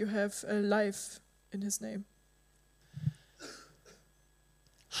faith you have a life in his name.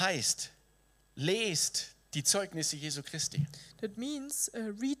 Heißt, lest die Zeugnisse Jesu Christi. That means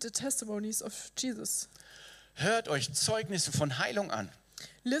read the testimonies of Jesus. Hört euch Zeugnisse von Heilung an.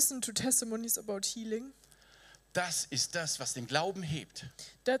 Listen to testimonies about healing. Das ist das, was den Glauben hebt.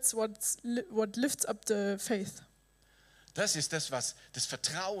 That's what lifts up the faith. Das ist das, was das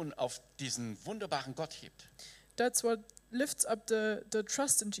Vertrauen auf diesen wunderbaren Gott hebt. That's what lifts up the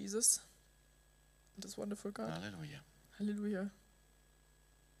trust in Jesus. This wonderful God. Halleluja. Hallelujah.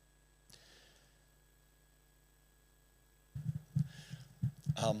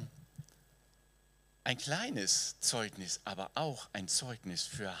 Ein kleines Zeugnis, aber auch ein Zeugnis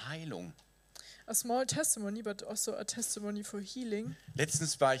für Heilung. A small testimony, but also a testimony for healing.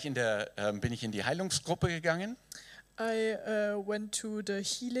 Letztens bin ich in die Heilungsgruppe gegangen. I went to the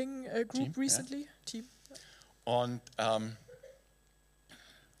healing group Team, ja. recently. Team. Und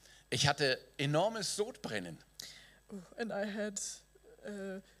ich hatte enormes Sodbrennen. And I had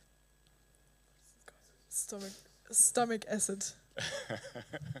stomach acid.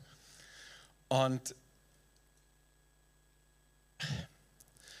 Und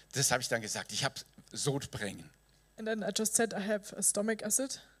das habe ich dann gesagt, ich habe Sodbrennen. And then I just said I have a stomach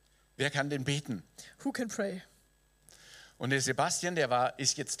acid. Wer kann denn beten? Who can pray? Und der Sebastian,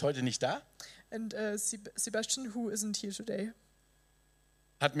 ist jetzt heute nicht da, And Sebastian, who isn't here today,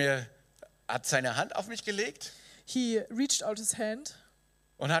 hat seine Hand auf mich gelegt he reached out his hand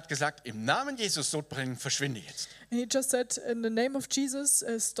und hat gesagt, im Namen Jesus Sodbrennen verschwinde jetzt. and he just said, in the name of Jesus,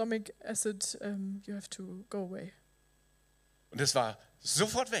 stomach acid, you have to go away. Und es war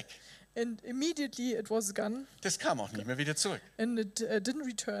sofort weg. And immediately it was gone Das kam auch nicht mehr wieder zurück. and it didn't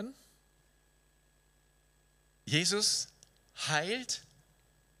return. Jesus heilt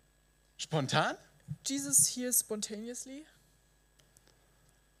spontan Jesus heals spontaneously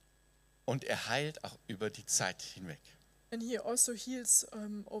und er heilt auch über die Zeit hinweg. and he also heals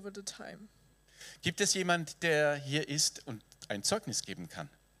over the time. Gibt es jemand, der hier ist und ein Zeugnis geben kann?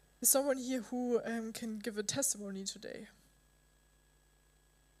 Is someone here who can give a testimony today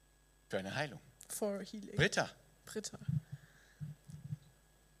Für eine Heilung. for healing? Britta. Britta.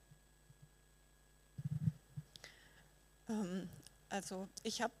 Also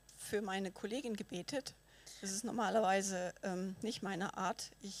ich habe für meine Kollegin gebetet. Das ist normalerweise nicht meine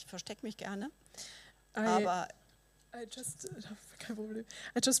Art. Ich verstecke mich gerne. Aber I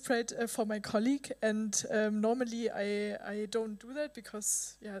just prayed for my colleague, and normally I don't do that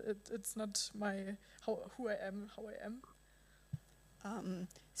because it's not who I am.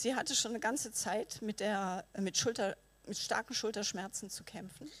 sie hatte schon eine ganze Zeit mit starken Schulterschmerzen zu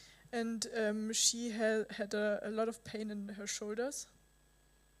kämpfen. And she had a lot of pain in her shoulders.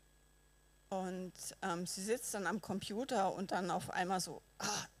 Und sie sitzt dann am Computer und dann auf einmal so,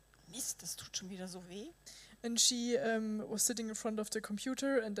 Mist, das tut schon wieder so weh. And she was sitting in front of the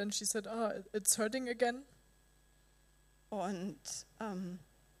computer, and then she said, it's hurting again. Und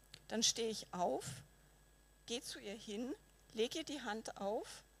dann stehe ich auf, gehe zu ihr hin, lege ihr die Hand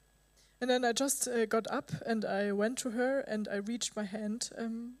auf. And then I just got up and I went to her and I reached my hand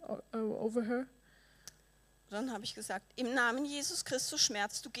over her. Dann habe ich gesagt, im Namen Jesus Christus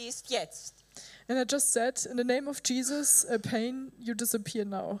Schmerz, du gehst jetzt. And I just said, in the name of Jesus, pain, you disappear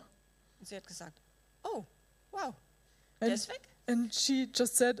now. Und sie hat gesagt, oh, wow, der ist weg. And she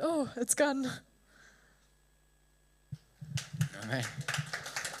just said, oh, it's gone. Amen.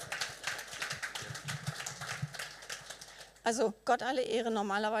 Also Gott alle Ehre,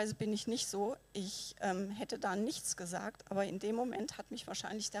 normalerweise bin ich nicht so. Ich hätte da nichts gesagt, aber in dem Moment hat mich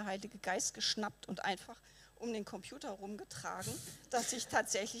wahrscheinlich der Heilige Geist geschnappt und einfach um den Computer rumgetragen, dass ich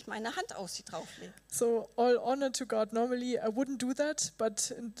tatsächlich meine Hand auf sie drauflege. So all honor to God. Normally I wouldn't do that,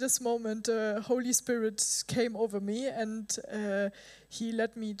 but in this moment the Holy Spirit came over me and he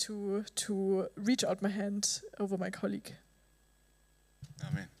led me to reach out my hand over my colleague.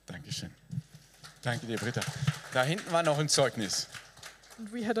 Amen. Dankeschön. Danke dir, Britta. Da hinten war noch ein Zeugnis.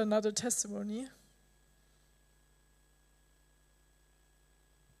 And we had another testimony.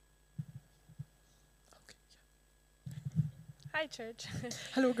 Hi, church.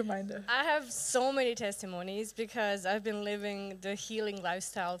 Hallo Gemeinde. I have so many testimonies because I've been living the healing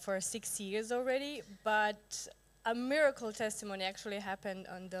lifestyle for 6 years already, but a miracle testimony actually happened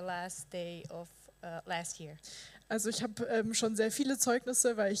on the last day of last year. Also ich habe schon sehr viele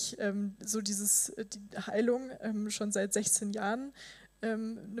Zeugnisse, weil ich so die Heilung schon seit 16 Jahren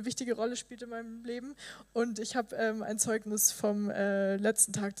eine wichtige Rolle spielt in meinem Leben. Und ich habe ein Zeugnis vom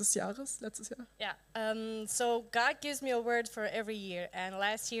letzten Tag des Jahres, letztes Jahr. Yeah, so God gives me a word for every year, and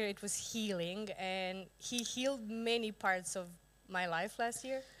last year it was healing, and He healed many parts of my life last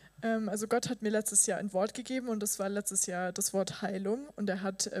year. Also Gott hat mir letztes Jahr ein Wort gegeben und das war letztes Jahr das Wort Heilung und er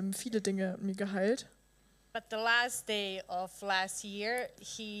hat viele Dinge an mir geheilt. But the last day of last year,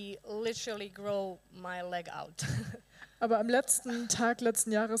 He literally grew my leg out. Aber am letzten Tag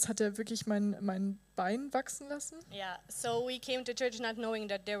letzten Jahres hat er wirklich mein Bein wachsen lassen. Yeah, so we came to church not knowing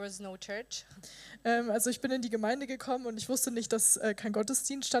that there was no church. Also ich bin in die Gemeinde gekommen und ich wusste nicht, dass kein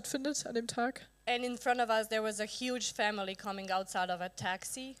Gottesdienst stattfindet an dem Tag. And in front of us there was a huge family coming outside of a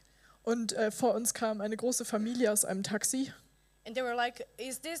taxi. Und vor uns kam eine große Familie aus einem Taxi. And they were like,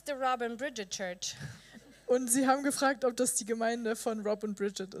 is this the Rob and Bridget church? Und sie haben gefragt, ob das die Gemeinde von Rob und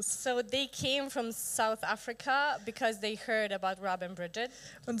Bridget ist. So they came from South Africa because they heard about Rob and Bridget.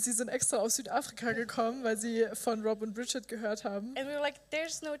 Und sie sind extra aus Südafrika gekommen, weil sie von Rob und Bridget gehört haben. And we were like,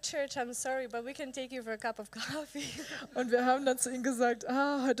 there's no church, I'm sorry, but we can take you for a cup of coffee. Und wir haben dann zu ihnen gesagt,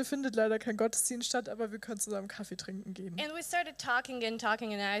 heute findet leider kein Gottesdienst statt, aber wir können zusammen Kaffee trinken gehen. And we started talking,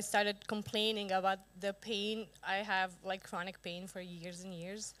 and I started complaining about the pain. I have like chronic pain for years and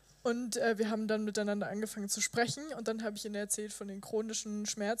years. Und wir haben dann miteinander angefangen zu sprechen und dann habe ich ihnen erzählt von den chronischen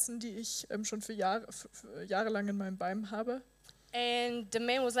Schmerzen, die ich schon für jahrelang in meinem Bein habe. And the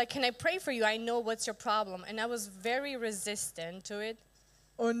man was like, can I pray for you? I know what's your problem. And I was very resistant to it.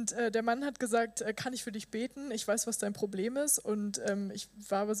 Und der Mann hat gesagt, kann ich für dich beten? Ich weiß, was dein Problem ist. Und ich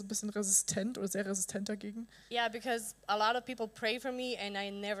war aber so ein bisschen resistent oder sehr resistent dagegen. Yeah, because a lot of people pray for me and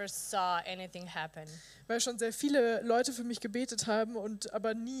I never saw anything happen. Weil schon sehr viele Leute für mich gebetet haben und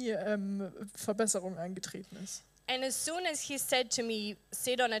aber nie Verbesserung eingetreten ist. And as soon as he said to me,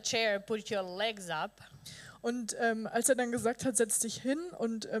 sit on a chair, put your legs up. Und als er dann gesagt hat, setz dich hin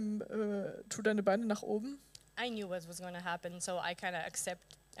und tu deine Beine nach oben. I knew what was going to happen, so I kind of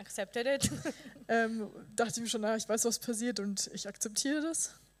accepted it. Dachte ich mir schon, ich weiß, was passiert und ich akzeptiere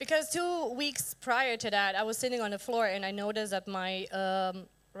das. Because 2 weeks prior to that, I was sitting on the floor and I noticed that my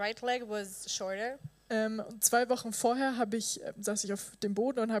right leg was shorter. 2 Wochen vorher saß ich auf dem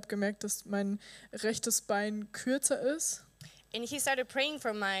Boden und habe gemerkt, dass mein rechtes Bein kürzer ist. And he started praying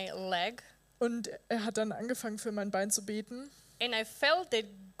for my leg. Und er hat dann angefangen, für mein Bein zu beten. And I felt it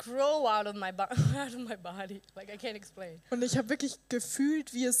grow out of my body. Like I can't explain. Und ich habe wirklich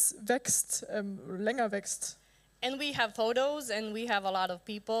gefühlt, wie es wächst, länger wächst. And we have photos and we have a lot of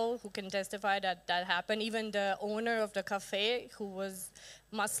people who can testify that that happened. Even the owner of the cafe who was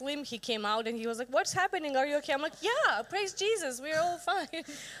Muslim, he came out and he was like, what's happening? Are you okay? I'm like, yeah, praise Jesus, we're all fine.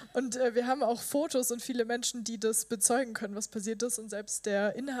 Und wir haben auch Fotos und viele Menschen, die das bezeugen können, was passiert ist. Und selbst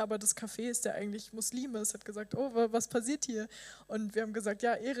der Inhaber des Cafés, der eigentlich Muslim ist, hat gesagt, oh, was passiert hier? Und wir haben gesagt,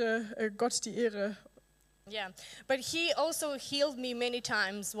 ja, Ehre, Gott die Ehre. Yeah, but he also healed me many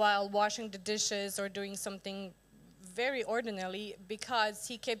times while washing the dishes or doing something very ordinarily, because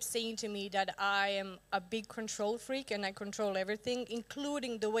he kept saying to me that I am a big control freak and I control everything,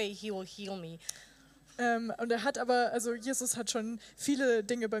 including the way he will heal me. Und er hat aber, also Jesus hat schon viele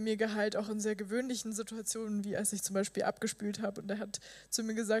Dinge bei mir geheilt, auch in sehr gewöhnlichen Situationen, wie als ich zum Beispiel abgespült habe. Und er hat zu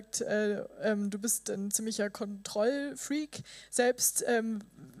mir gesagt, du bist ein ziemlicher Kontrollfreak, selbst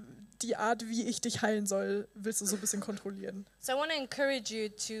die Art, wie ich dich heilen soll, willst du so ein bisschen kontrollieren. So I want to encourage you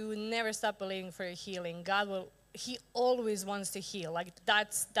to never stop believing for your healing. He always wants to heal. Like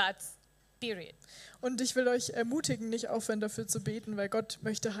that's period. Und ich will euch ermutigen, nicht aufhören dafür zu beten, weil Gott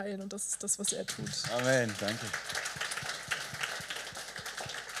möchte heilen und das ist das, was er tut. Amen, danke.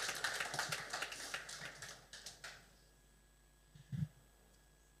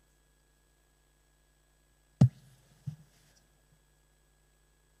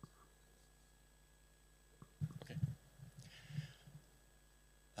 Okay.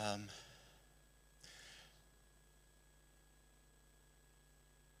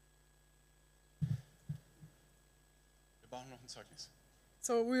 Wir brauchen noch ein Zeugnis.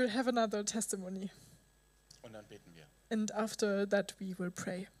 So we will have another testimony Und dann beten wir. and after that we will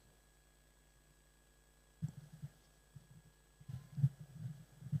pray.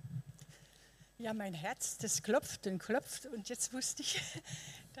 Ja, mein Herz, das klopft und klopft und jetzt wusste ich,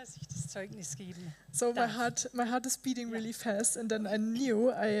 dass ich das Zeugnis geben So my darf. heart is beating really fast and then I knew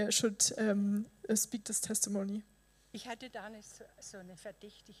I should speak this testimony. Ich hatte da so eine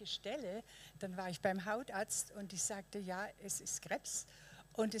verdächtige Stelle, dann war ich beim Hautarzt und ich sagte, ja, es ist Krebs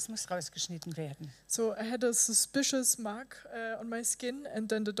und es muss rausgeschnitten werden. So I had a suspicious mark on my skin and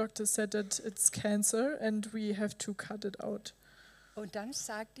then the doctor said that it's cancer and we have to cut it out. Und dann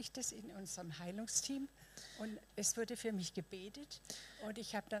sagte ich das in unserem Heilungsteam und es wurde für mich gebetet und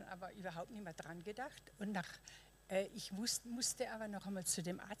ich habe dann aber überhaupt nicht mehr dran gedacht und ich musste aber noch einmal zu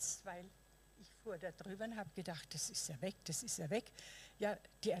dem Arzt, weil ich fuhr da drüber und habe gedacht, das ist ja weg, das ist ja weg. Ja,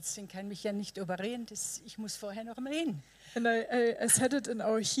 die Ärztin kann mich ja nicht operieren, ich muss vorher noch einmal hin. And I said it in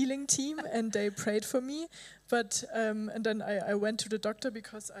our healing team and they prayed for me, but and then I went to the doctor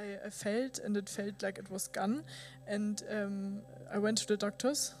because I felt and it felt like it was gone and I went to the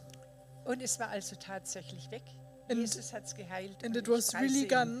doctors Und es war also tatsächlich weg. And- Jesus hat es geheilt. and und it ich was preise really ihn.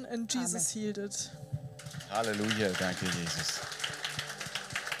 gone and Jesus Amen. healed it. Halleluja, danke Jesus.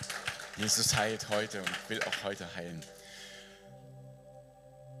 Jesus heilt heute und will auch heute heilen.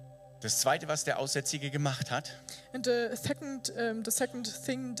 Das Zweite, was der Aussätzige gemacht hat, And the second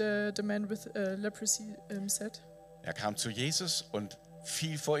thing the man with leprosy said, er kam zu Jesus und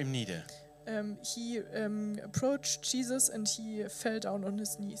fiel vor ihm nieder. he approached Jesus and he fell down on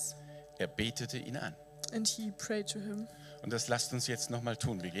his knees Er betete ihn an. and he prayed to him. Und das lasst uns jetzt nochmal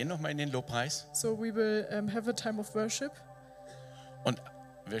tun. Wir gehen nochmal in den Lobpreis So we will have a time of worship und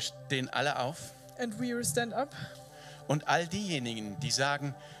wir stehen alle auf. and we will stand up. Und all diejenigen, die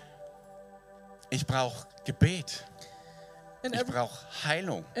sagen, ich brauche Gebet, And, ich brauche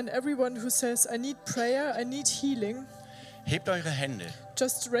Heilung, and everyone who says, I need prayer, I need healing, hebt eure Hände.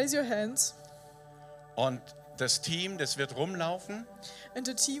 just raise your hands Und das Team, das wird rumlaufen, and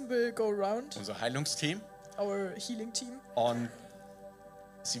the team will go around, unser Heilungsteam, our healing team, und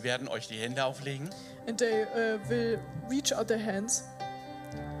sie werden euch die Hände auflegen and they will reach out their hands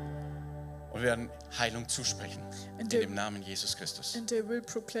und werden Heilung zusprechen in And dem Namen Jesus Christus. and they will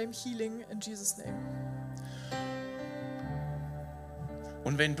proclaim healing in Jesus' name.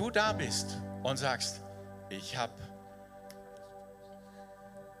 Und wenn du da bist und sagst,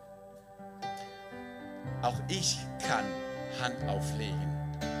 auch ich kann Hand auflegen,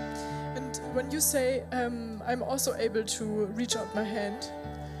 And when you say, I'm also able to reach out my hand,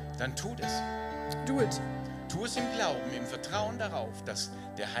 dann tu es. do it. Tu es im Glauben, im Vertrauen darauf, dass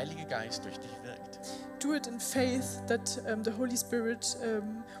der Heilige Geist durch dich wirkt. Do it in faith that the Holy Spirit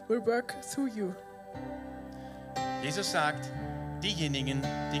will work through you. Jesus sagt, diejenigen,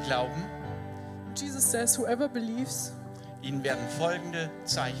 die glauben, Jesus says, whoever believes, ihnen werden folgende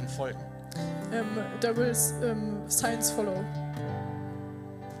Zeichen folgen. there will signs follow.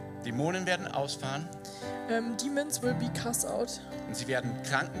 Dämonen werden ausfahren Demons will be cast out und sie werden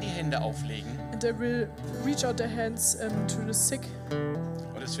Kranken die Hände auflegen and they will reach out their hands to the sick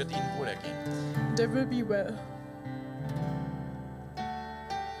und es wird ihnen wohlergehen. and they will be well.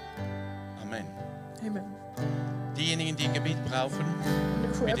 Amen. Amen. Diejenigen, die Gebet brauchen,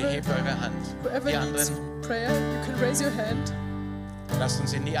 And bitte hebt eure Hand. whoever Die needs anderen, prayer, you can raise your hand. lasst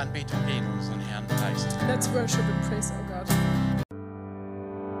uns in die Anbetung gehen und unseren Herrn preisen. Let's worship and praise our God.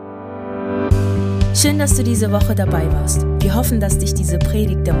 Schön, dass du diese Woche dabei warst. Wir hoffen, dass dich diese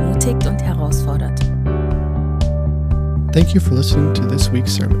Predigt ermutigt und herausfordert. Thank you for listening to this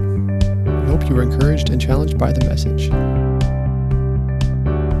week's sermon. We hope you were encouraged and challenged by the message.